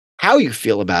how you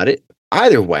feel about it.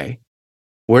 Either way,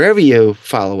 wherever you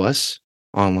follow us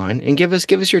online, and give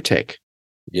us your take.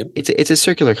 Yep. It's a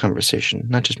circular conversation,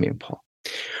 not just me and Paul.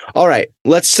 All right,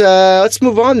 let's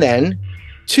move on then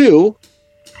to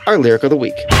our lyric of the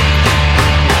week.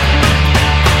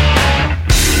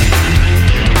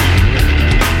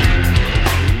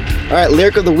 All right,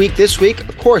 lyric of the week this week.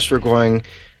 Of course, we're going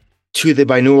to the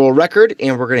binaural record,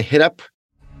 and we're going to hit up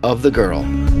Of the Girl.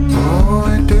 Oh,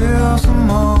 it deals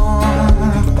them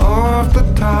off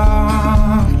the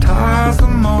top, ties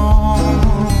them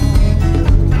on,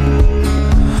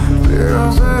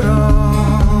 fills it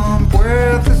up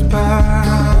with his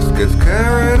past, gets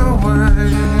carried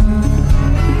away.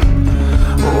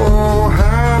 Oh,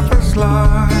 half his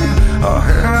life, a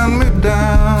hand me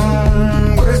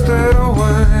down, wasted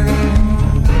away.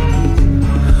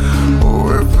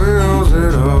 Oh, it fills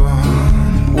it up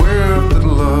with the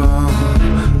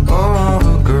love of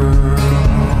a girl.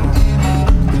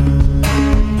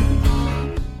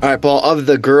 All right, Paul, Of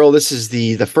the Girl. This is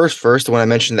the first verse, the one I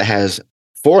mentioned that has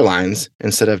 4 lines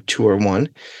instead of 2 or 1.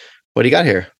 What do you got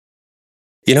here?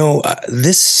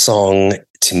 This song,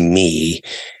 to me,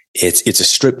 it's a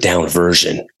stripped down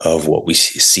version of what we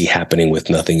see happening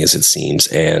with Nothing As It Seems.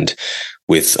 And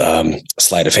with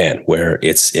Sleight of Hand, where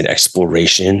it's an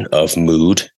exploration of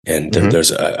mood, and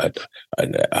there's a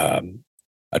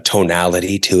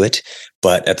tonality to it,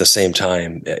 but at the same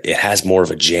time, it has more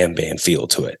of a jam band feel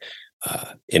to it,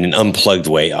 in an unplugged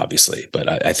way, obviously.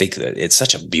 But I think that it's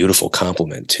such a beautiful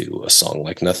compliment to a song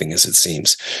like Nothing As It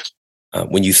Seems.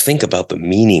 When you think about the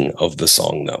meaning of the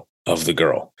song, though, of the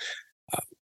girl,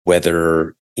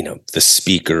 whether the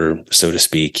speaker, so to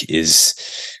speak, is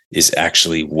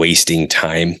actually wasting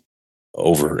time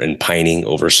over and pining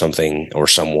over something or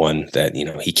someone that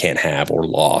he can't have or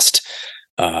lost,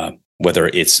 whether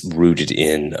it's rooted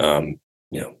in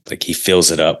like he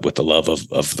fills it up with the love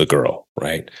of the girl,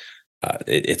 right?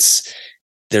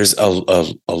 There's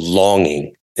a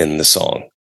longing in the song.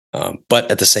 But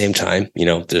at the same time,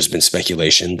 there's been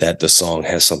speculation that the song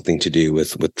has something to do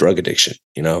with drug addiction,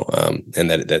 and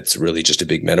that's really just a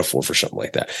big metaphor for something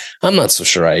like that. I'm not so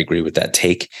sure I agree with that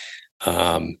take.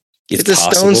 It's a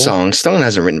Stone song. Stone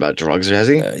hasn't written about drugs, has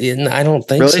he? I don't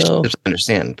think so. I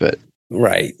understand, but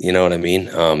right, you know what I mean.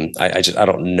 I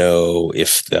don't know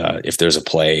if there's a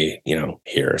play,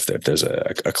 here, if there's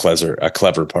a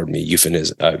clever, pardon me,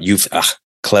 euphemism.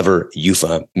 Clever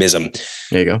euphemism.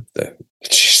 There you go.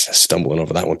 Stumbling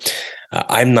over that one.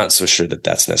 I'm not so sure that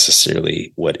that's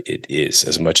necessarily what it is,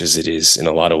 as much as it is in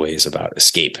a lot of ways about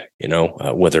escape,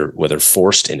 whether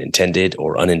forced and intended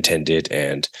or unintended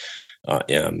and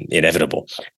inevitable.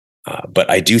 But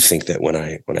I do think that when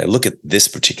I look at this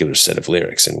particular set of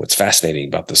lyrics, and what's fascinating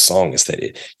about the song is that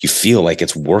you feel like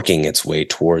it's working its way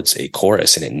towards a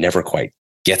chorus and it never quite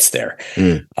gets there.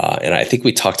 And I think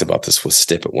we talked about this with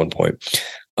Stipp at one point.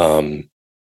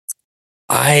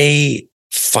 I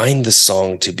find the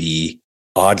song to be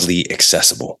oddly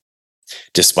accessible.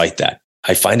 Despite that,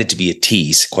 I find it to be a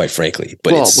tease, quite frankly.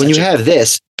 But when you have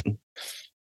this,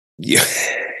 yeah.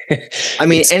 I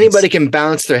mean, anybody can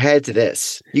bounce their head to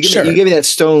this. You give me that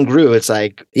Stone groove. It's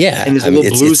like, and there's a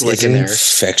little blues lick in there.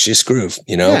 Infectious groove,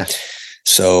 Yeah.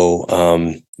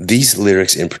 So these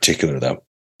lyrics in particular, though,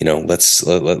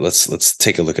 let's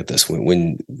take a look at this.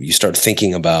 When you start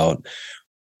thinking about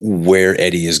where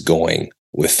Eddie is going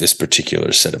with this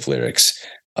particular set of lyrics,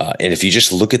 and if you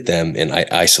just look at them in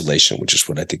isolation, which is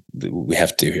what I think we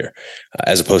have to do here,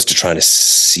 as opposed to trying to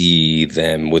see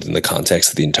them within the context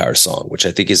of the entire song, which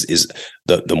I think is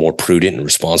the more prudent and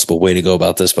responsible way to go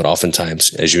about this. But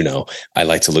oftentimes, as you know, I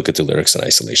like to look at the lyrics in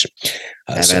isolation.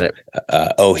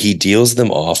 He deals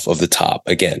them off of the top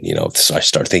again. So I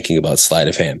start thinking about Sleight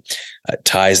of Hand,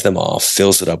 ties them off,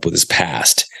 fills it up with his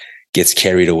past, gets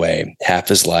carried away, half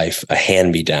his life, a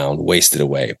hand-me-down, wasted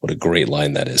away. What a great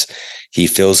line that is. He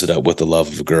fills it up with the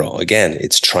love of a girl. Again,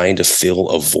 it's trying to fill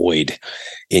a void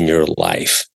in your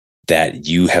life that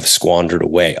you have squandered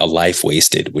away, a life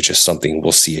wasted, which is something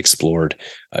we'll see explored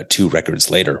 2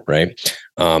 records later, right?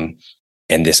 And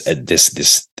this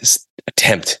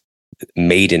attempt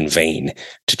made in vain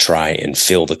to try and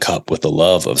fill the cup with the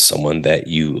love of someone that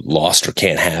you lost or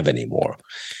can't have anymore.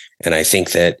 And I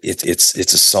think that it's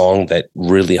a song that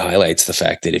really highlights the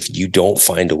fact that if you don't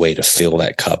find a way to fill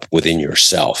that cup within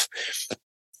yourself,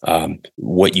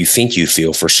 what you think you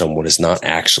feel for someone is not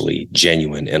actually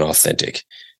genuine and authentic.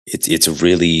 It's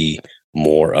really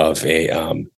more of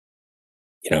a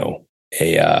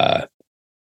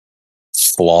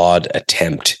flawed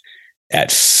attempt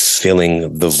at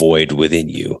filling the void within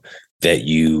you that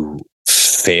you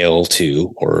fail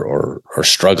to or are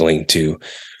struggling to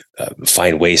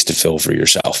find ways to fill for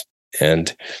yourself.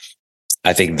 And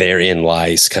I think therein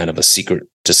lies kind of a secret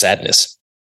to sadness,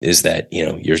 is that,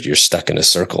 you're stuck in a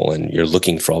circle and you're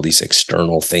looking for all these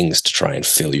external things to try and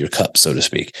fill your cup, so to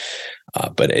speak.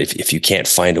 But if you can't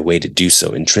find a way to do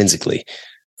so intrinsically,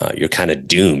 you're kind of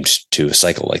doomed to a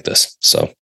cycle like this.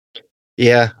 So,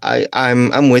 yeah,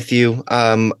 I'm with you.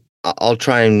 I'll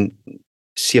try and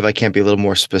see if I can't be a little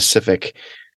more specific.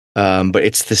 But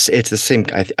it's the same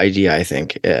idea, I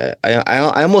think.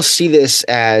 I almost see this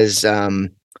as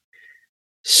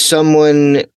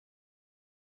someone.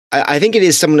 I think it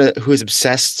is someone who is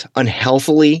obsessed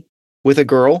unhealthily with a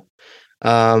girl,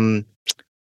 and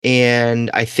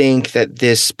I think that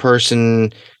this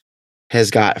person has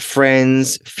got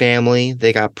friends, family,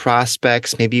 they got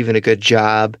prospects, maybe even a good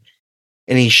job,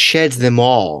 and he sheds them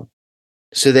all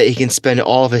so that he can spend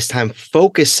all of his time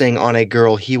focusing on a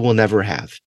girl he will never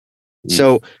have.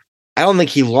 So I don't think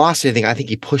he lost anything. I think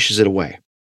he pushes it away.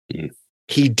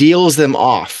 He deals them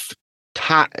off,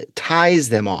 ties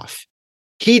them off.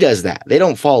 He does that. They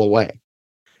don't fall away.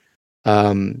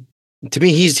 To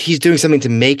me, he's doing something to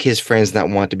make his friends not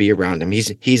want to be around him.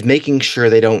 He's making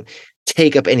sure they don't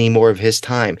take up any more of his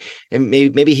time. And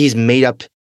maybe he's made up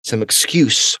some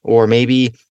excuse, or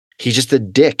maybe He's just a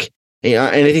dick.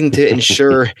 Anything to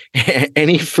ensure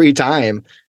any free time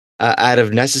out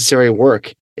of necessary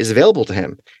work is available to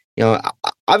him.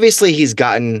 Obviously he's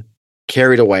gotten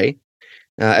carried away,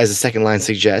 as the second line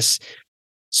suggests.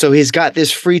 So he's got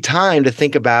this free time to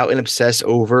think about and obsess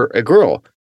over a girl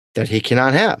that he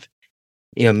cannot have.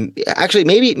 Actually,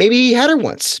 maybe he had her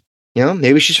once.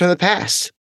 Maybe she's from the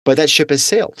past, but that ship has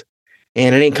sailed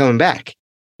and it ain't coming back.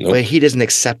 Nope. But he doesn't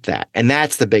accept that. And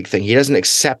that's the big thing. He doesn't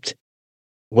accept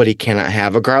what he cannot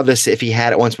have, regardless if he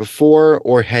had it once before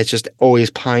or has just always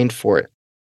pined for it.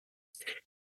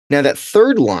 Now, that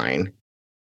third line,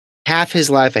 half his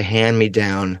life a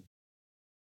hand-me-down,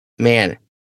 man,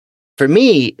 for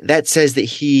me, that says that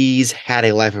he's had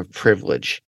a life of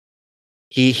privilege.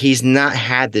 He's not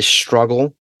had this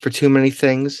struggle for too many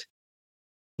things.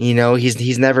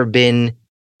 He's never been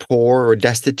poor or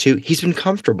destitute. He's been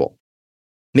comfortable,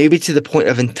 maybe to the point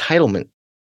of entitlement.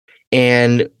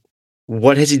 And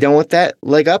what has he done with that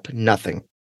leg up? Nothing.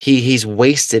 He's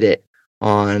wasted it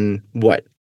on what?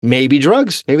 Maybe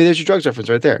drugs. Maybe there's your drugs reference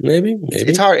right there. Maybe.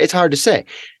 It's hard to say.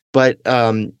 But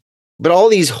all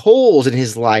these holes in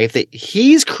his life that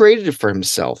he's created for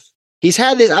himself. He's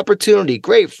had this opportunity,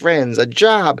 great friends, a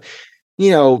job,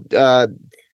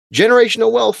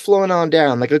 generational wealth flowing on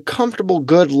down, like a comfortable,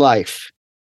 good life.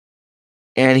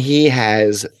 And he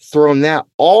has thrown that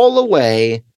all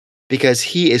away because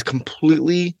he is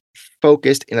completely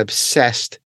focused and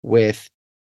obsessed with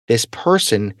this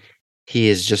person he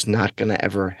is just not going to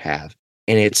ever have.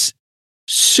 And it's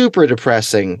super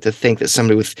depressing to think that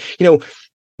somebody with,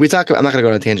 we talk about, I'm not going to go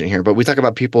on a tangent here, but we talk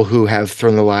about people who have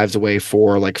thrown their lives away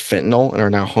for like fentanyl and are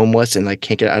now homeless and like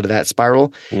can't get out of that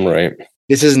spiral. Right.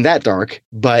 This isn't that dark,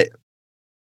 but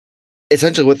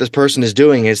essentially what this person is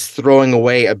doing is throwing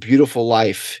away a beautiful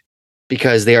life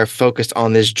because they are focused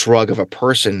on this drug of a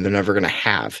person they're never going to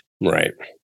have. Right.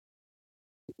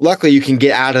 Luckily, you can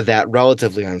get out of that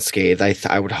relatively unscathed.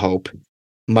 I would hope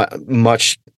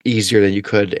much easier than you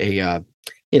could a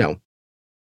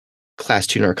class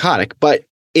 2 narcotic, but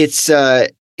it's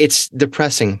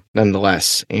depressing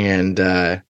nonetheless. And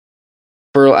I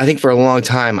think for a long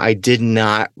time, I did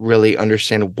not really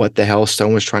understand what the hell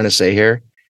Stone was trying to say here.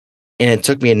 And it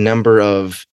took me a number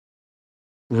of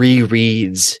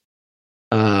rereads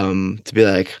to be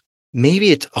like,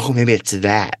 maybe it's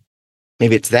that.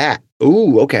 Maybe it's that.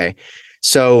 Ooh, okay.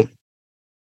 So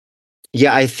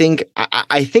yeah, I think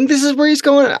this is where he's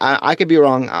going. I could be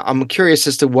wrong. I'm curious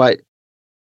as to what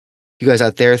you guys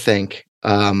out there think.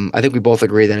 I think we both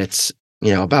agree that it's,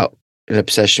 about an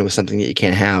obsession with something that you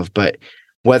can't have, but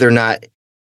whether or not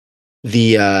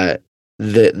the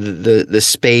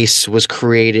space was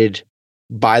created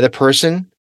by the person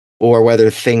or whether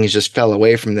things just fell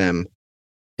away from them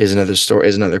is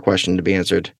another question to be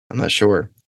answered. I'm not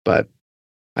sure, but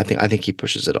I think he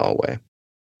pushes it all away,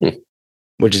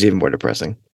 which is even more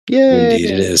depressing. Yeah,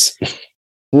 indeed it is.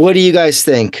 What do you guys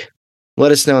think?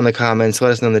 Let us know in the comments.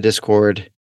 Let us know in the Discord.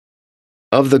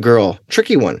 Of the girl,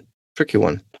 tricky one.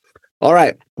 All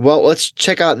right. Well, let's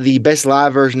check out the best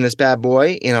live version of this bad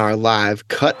boy in our live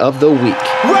cut of the week.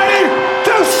 Ready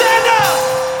to stand up!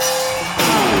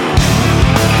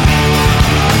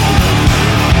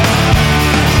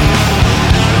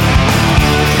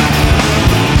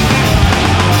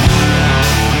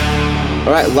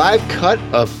 All right, live cut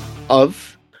of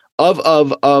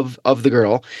the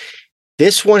girl.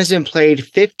 This one has been played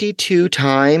 52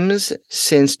 times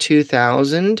since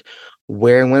 2000.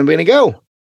 Where and when are we going to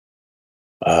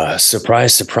go?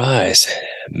 Surprise.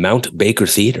 Mount Baker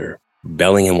Theater,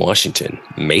 Bellingham, Washington,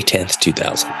 May 10th,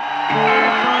 2000.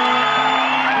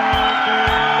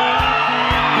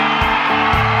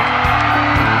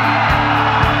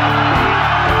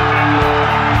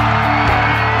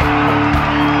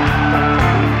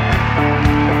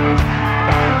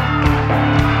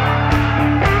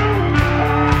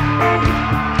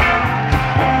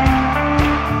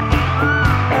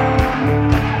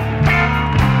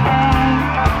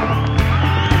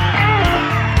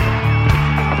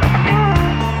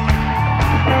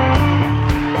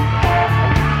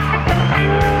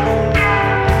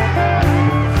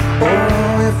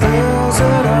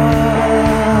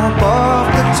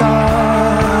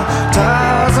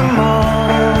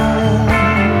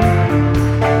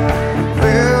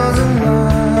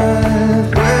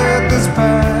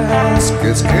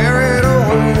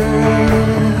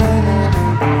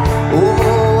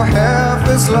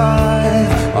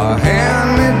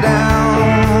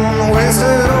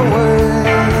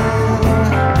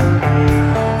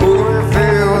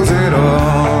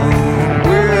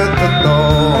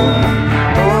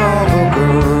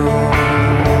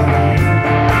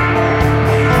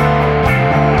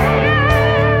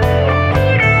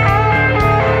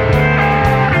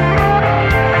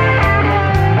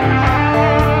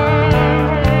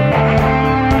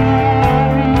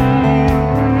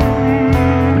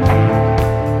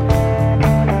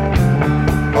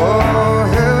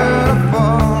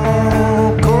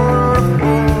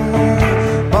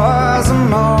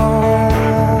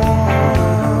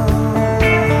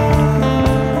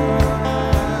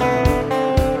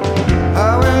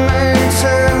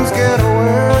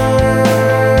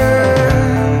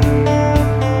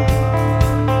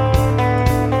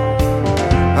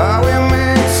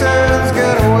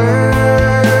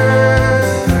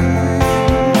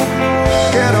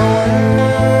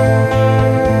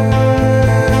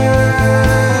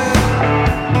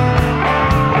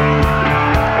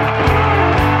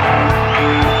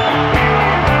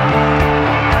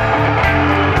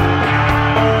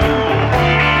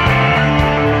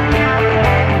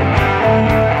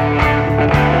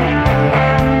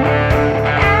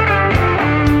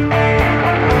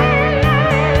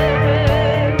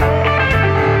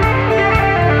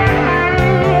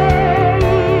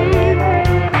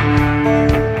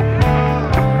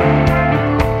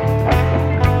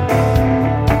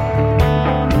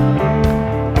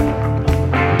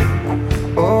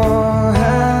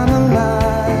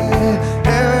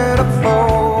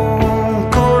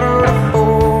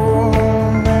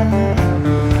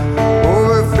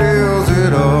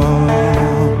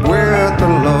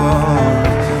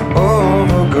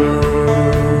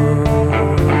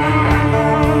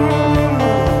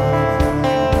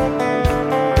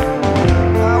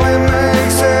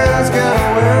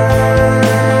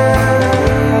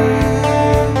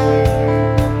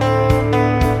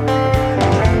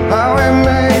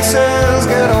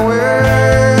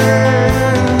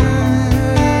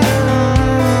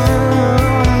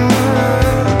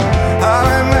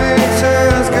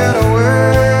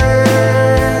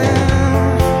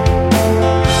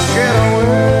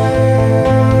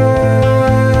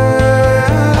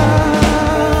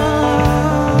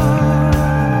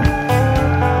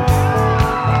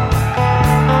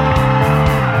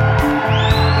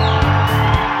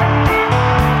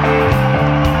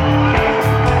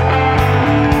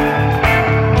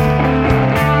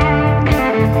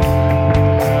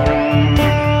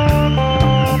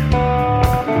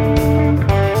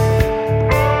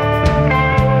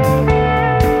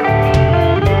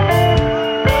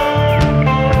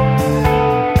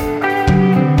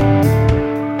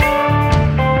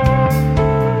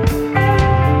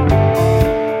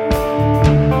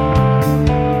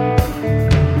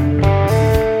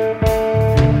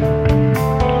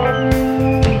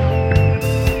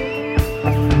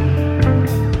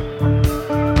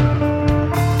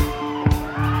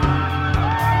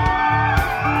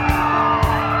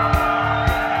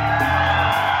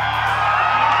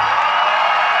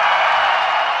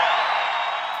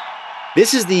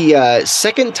 This is the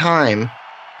second time,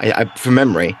 from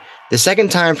memory, the second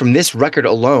time from this record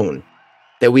alone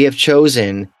that we have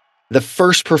chosen the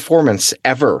first performance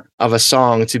ever of a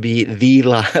song to be the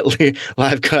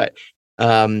live cut.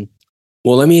 Well,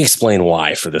 let me explain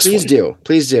why for this one.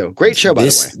 Please do. Great show, by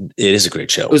the way. It is a great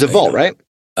show. It was a vault, right?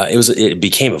 It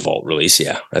became a vault release.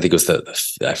 Yeah, I think it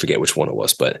was I forget which one it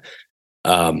was, but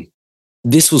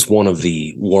this was one of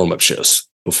the warm-up shows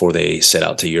before they set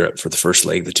out to Europe for the first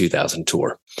leg of the 2000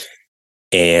 tour.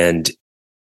 And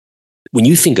when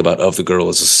you think about "Of the Girl"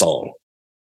 as a song,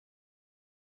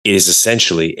 it is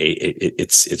essentially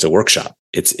it's a workshop.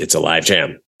 It's a live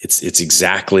jam. It's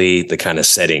exactly the kind of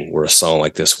setting where a song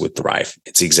like this would thrive.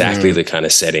 It's exactly the kind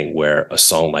of setting where a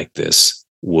song like this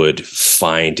would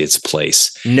find its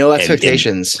place. No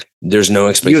expectations. And there's no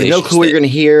expectations. You have no clue what you're going to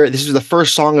hear. This is the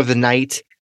first song of the night.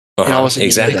 And all of a sudden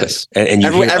exactly. And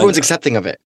everyone's accepting of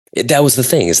it. That was the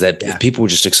thing, is that people were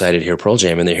just excited to hear Pearl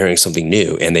Jam, and they're hearing something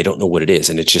new and they don't know what it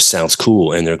is. And it just sounds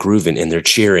cool, and they're grooving and they're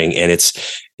cheering, and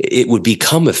it would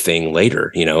become a thing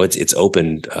later. You know, it's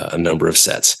opened a number of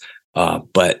sets.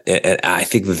 But I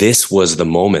think this was the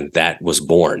moment that was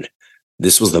born.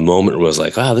 This was the moment where it was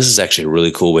like, wow, this is actually a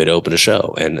really cool way to open a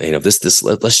show. And, you know, let's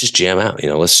just jam out, you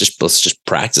know, let's just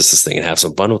practice this thing and have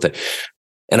some fun with it.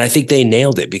 And I think they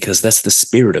nailed it, because that's the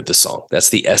spirit of the song. That's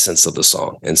the essence of the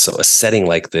song. And so a setting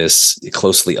like this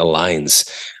closely aligns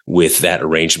with that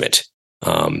arrangement.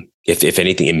 If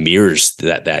anything, it mirrors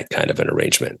that kind of an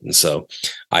arrangement. And so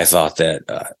I thought that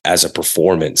as a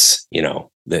performance, you know,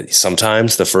 that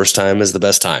sometimes the first time is the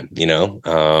best time, you know,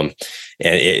 and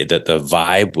that the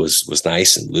vibe was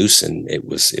nice and loose, and it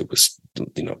was,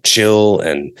 you know, chill,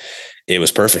 and it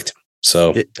was perfect.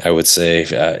 So I would say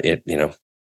you know,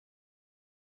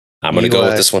 I'm going to go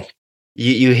with this one.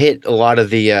 You hit a lot of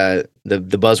the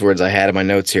buzzwords I had in my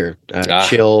notes here.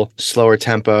 Chill, slower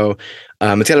tempo.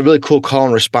 It's got a really cool call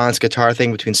and response guitar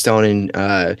thing between Stone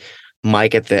and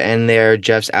Mike at the end there.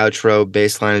 Jeff's outro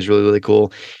bass line is really, really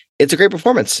cool. It's a great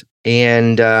performance.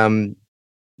 And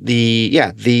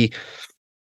the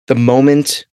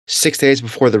moment 6 days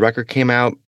before the record came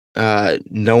out,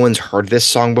 no one's heard this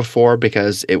song before,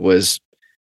 because it was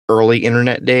early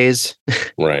internet days.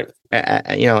 Right.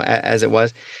 You know, as it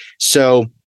was. So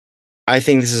I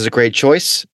think this is a great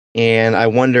choice, and I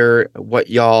wonder what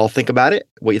y'all think about it,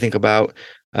 what you think about,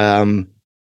 I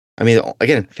mean,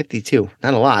 again, 52,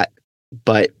 not a lot,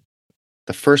 but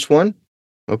the first one,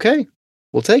 okay,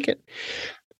 we'll take it.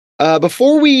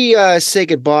 Before we say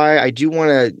goodbye, I do want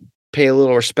to pay a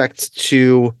little respect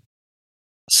to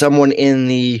someone in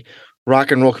the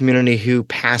rock and roll community who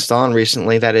passed on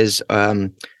recently. That is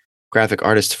graphic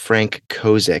artist Frank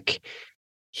Kozik.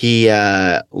 He,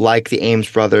 like the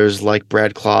Ames brothers, like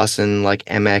Brad Clausen, like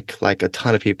Emek, like a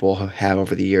ton of people have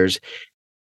over the years,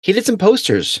 he did some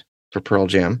posters for Pearl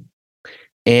Jam.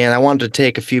 And I wanted to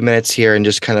take a few minutes here and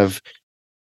just kind of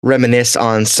reminisce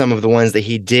on some of the ones that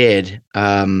he did.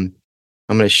 I'm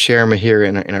going to share them here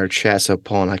in our chat so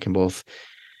Paul and I can both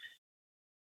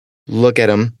look at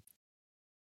them.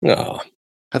 Oh.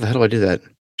 How the hell do I do that?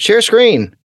 Share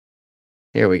screen.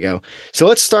 Here we go. So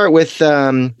let's start with,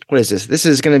 what is this? This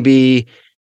is going to be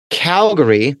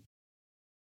Calgary,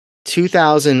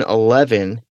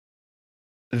 2011.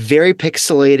 Very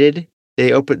pixelated. They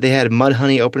had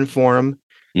Mudhoney open for them.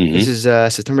 Mm-hmm. This is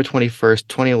September 21st,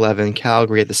 2011,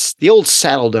 Calgary at the old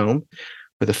Saddle Dome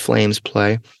where the Flames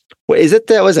play. What is it?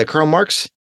 Was that Karl Marx?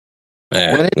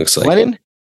 Lenin? Looks like Lenin?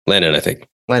 Lenin, I think.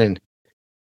 Lenin.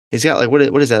 He's got what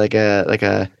is that? Like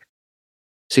a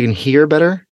so you can hear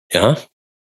better? Yeah.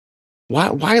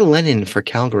 Why Lenin for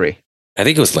Calgary? I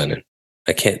think it was Lenin.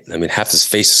 I mean, half his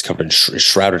face is covered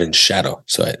shrouded in shadow.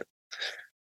 So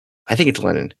I think it's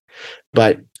Lenin.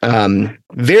 But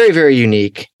very, very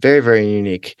unique. Very, very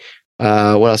unique. What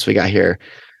else we got here?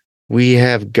 We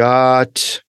have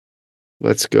got,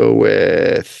 let's go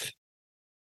with,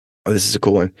 this is a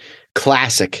cool one.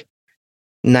 Classic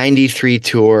 93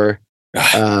 tour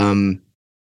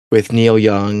with Neil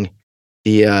Young,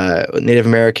 the Native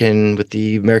American with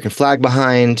the American flag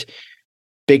behind,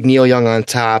 big Neil Young on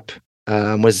top.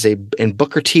 And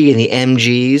Booker T and the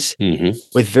MGs, mm-hmm.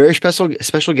 with very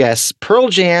special guests, Pearl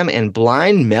Jam and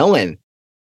Blind Melon.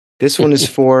 This one is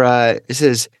for this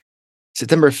is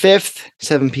September 5th,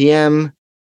 7 p.m.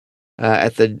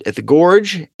 At the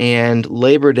Gorge, and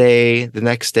Labor Day the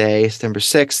next day, September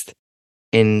 6th,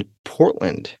 in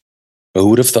Portland. Who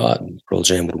would have thought Pearl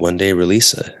Jam would one day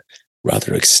release a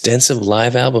rather extensive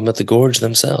live album at the Gorge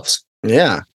themselves?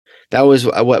 Yeah. That was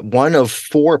one of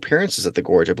 4 appearances at the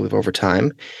Gorge, I believe, over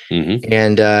time. Mm-hmm.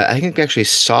 And I think we actually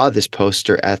saw this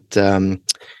poster at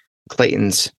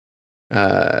Clayton's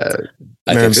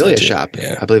memorabilia shop.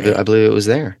 Yeah, I believe it was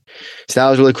there. So that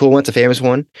was really cool. It's a famous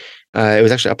one. It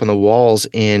was actually up on the walls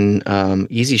in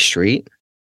Easy Street,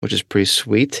 which is pretty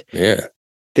sweet. Yeah.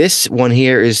 This one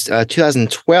here is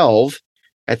 2012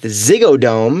 at the Ziggo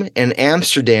Dome in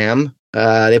Amsterdam.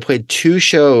 They played 2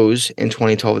 shows in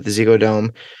 2012 at the Ziggo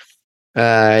Dome.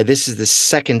 This is the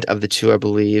second of the 2, I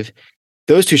believe.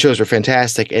 Those 2 shows were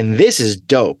fantastic, and this is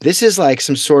dope. This is like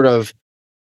some sort of,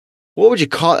 what would you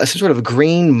call it? Some sort of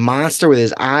green monster with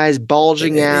his eyes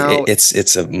bulging out.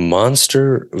 It's a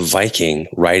monster Viking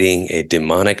riding a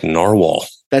demonic narwhal.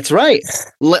 That's right.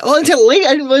 I didn't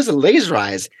realize the laser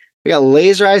eyes. We got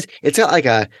laser eyes. It's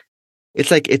got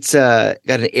it's got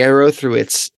an arrow through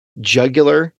its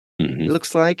jugular. Mm-hmm. It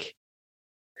looks like.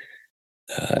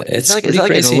 It's like an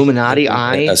Illuminati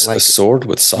eye, a sword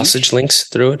with sausage links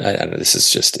through it. I don't know. This is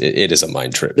just it is a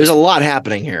mind trip. There's a lot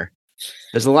happening here.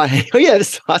 There's a lot. Oh yeah, the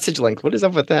sausage link. What is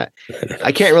up with that?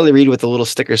 I can't really read what the little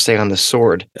stickers say on the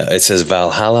sword. It says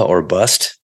Valhalla or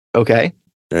bust. Okay.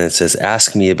 And it says,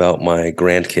 "Ask me about my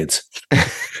grandkids."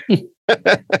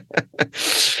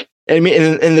 And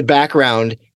in the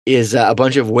background is a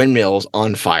bunch of windmills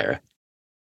on fire.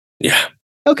 Yeah.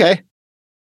 Okay.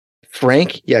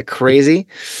 Frank, yeah, crazy.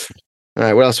 All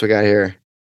right, what else we got here?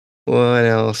 What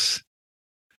else?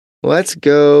 Let's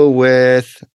go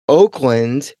with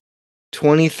Oakland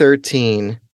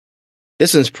 2013.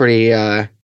 This one's pretty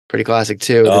classic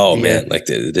too. Oh man, like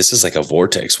this is like a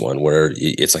vortex one where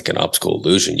it's like an optical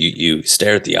illusion. You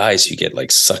stare at the eyes, you get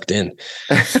like sucked in.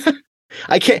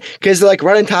 I can't, because they're like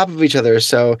right on top of each other.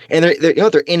 So, and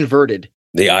they're inverted.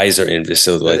 The eyes are in,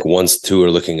 so like 2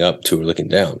 are looking up, 2 are looking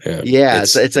down. Yeah, yeah.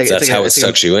 It's like that's how it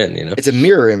sucks you in. It's a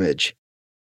mirror image,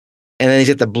 and then he's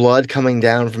got the blood coming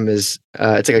down from his.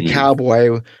 It's like a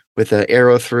cowboy with an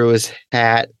arrow through his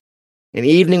hat. An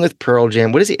evening with Pearl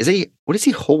Jam. What is he? What is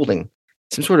he holding?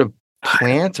 Some sort of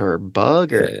plant or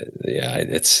bug or? Yeah,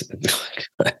 it's.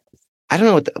 I don't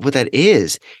know what that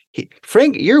is.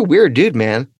 Frank, you're a weird dude,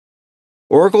 man.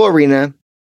 Oracle Arena,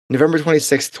 November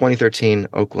 26th, 2013,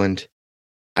 Oakland.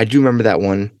 I do remember that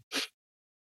one.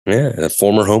 Yeah, the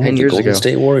former home of the Golden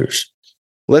State Warriors.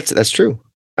 That's true.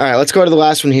 All right, let's go to the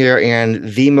last one here,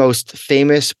 and the most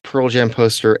famous Pearl Jam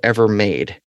poster ever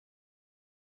made.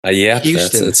 Yeah,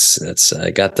 that's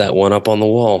I got that one up on the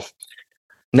wall.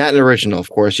 Not an original, of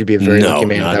course. You'd be a very lucky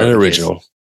man. Not an original.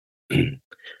 They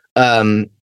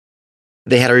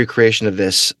had a recreation of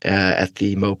this at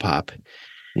the Mopop.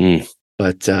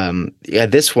 But yeah,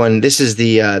 this is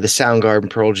the Soundgarden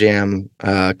Pearl Jam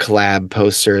collab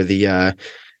poster. The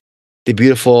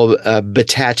beautiful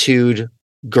betattooed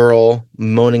girl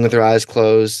moaning with her eyes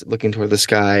closed, looking toward the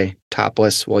sky,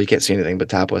 topless. Well, you can't see anything but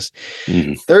topless.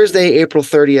 Thursday, April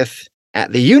 30th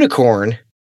at the Unicorn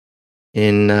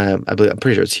in I'm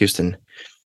pretty sure it's Houston.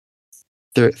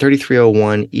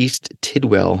 3301 East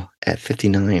Tidwell at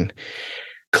 59.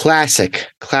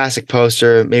 Classic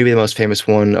poster, maybe the most famous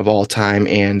one of all time,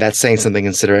 and that's saying something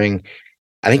considering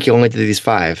I think he only did these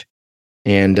 5,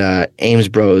 and Ames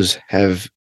Bros have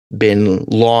been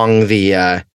long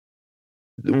the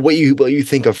what you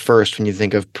think of first when you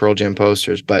think of Pearl Jam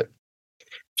posters. But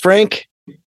Frank,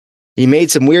 you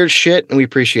made some weird shit, and we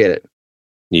appreciate it.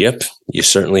 Yep, you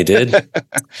certainly did,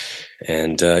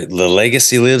 and the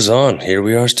legacy lives on. Here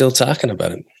we are, still talking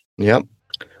about it. Yep.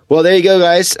 Well, there you go,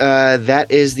 guys.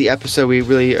 That is the episode. We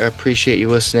really appreciate you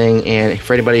listening. And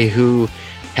for anybody who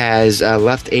has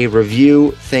left a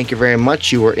review, thank you very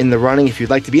much. You were in the running. If you'd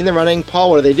like to be in the running,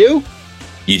 Paul, what do they do?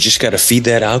 You just got to feed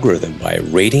that algorithm by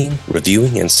rating,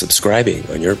 reviewing, and subscribing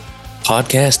on your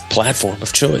podcast platform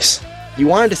of choice. You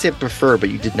wanted to say prefer, but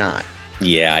you did not.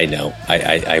 Yeah, I know.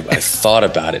 I thought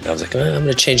about it, and I was like, I'm going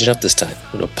to change it up this time.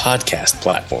 I'm going to podcast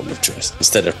platform of choice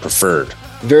instead of preferred.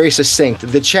 Very succinct.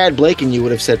 The Chad Blake and you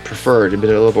would have said preferred and been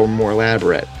a little bit more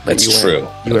elaborate. That's true.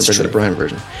 You went for the Brian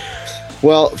version.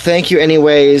 Well, thank you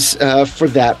anyways for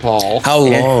that, Paul. How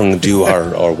long do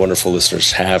our wonderful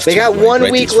listeners have? They got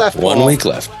 1 week left. 1 week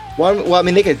left. Well, I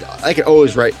mean, they could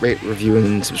always rate, review,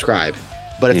 and subscribe.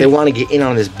 But if they want to get in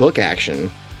on this book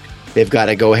action, they've got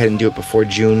to go ahead and do it before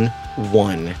June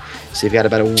 1. So you've got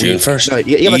about a week. June 1st. No,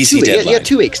 you got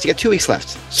 2 weeks. You got 2 weeks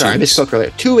left. Sorry, I misspoke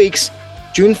earlier. 2 weeks.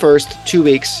 June 1st, 2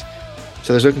 weeks.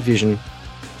 So there's no confusion.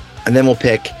 And then we'll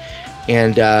pick.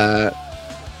 And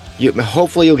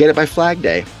hopefully you'll get it by Flag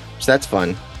Day. So that's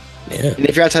fun. Yeah. And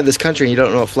if you're outside this country and you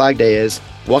don't know what Flag Day is,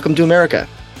 welcome to America.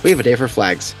 We have a day for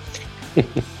flags.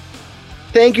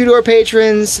 Thank you to our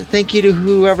patrons. Thank you to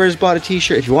whoever's bought a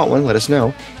t-shirt. If you want one, let us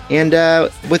know. And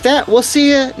with that, we'll see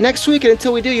you next week. And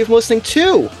until we do, you've been listening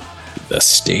to The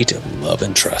State of Love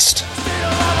and Trust.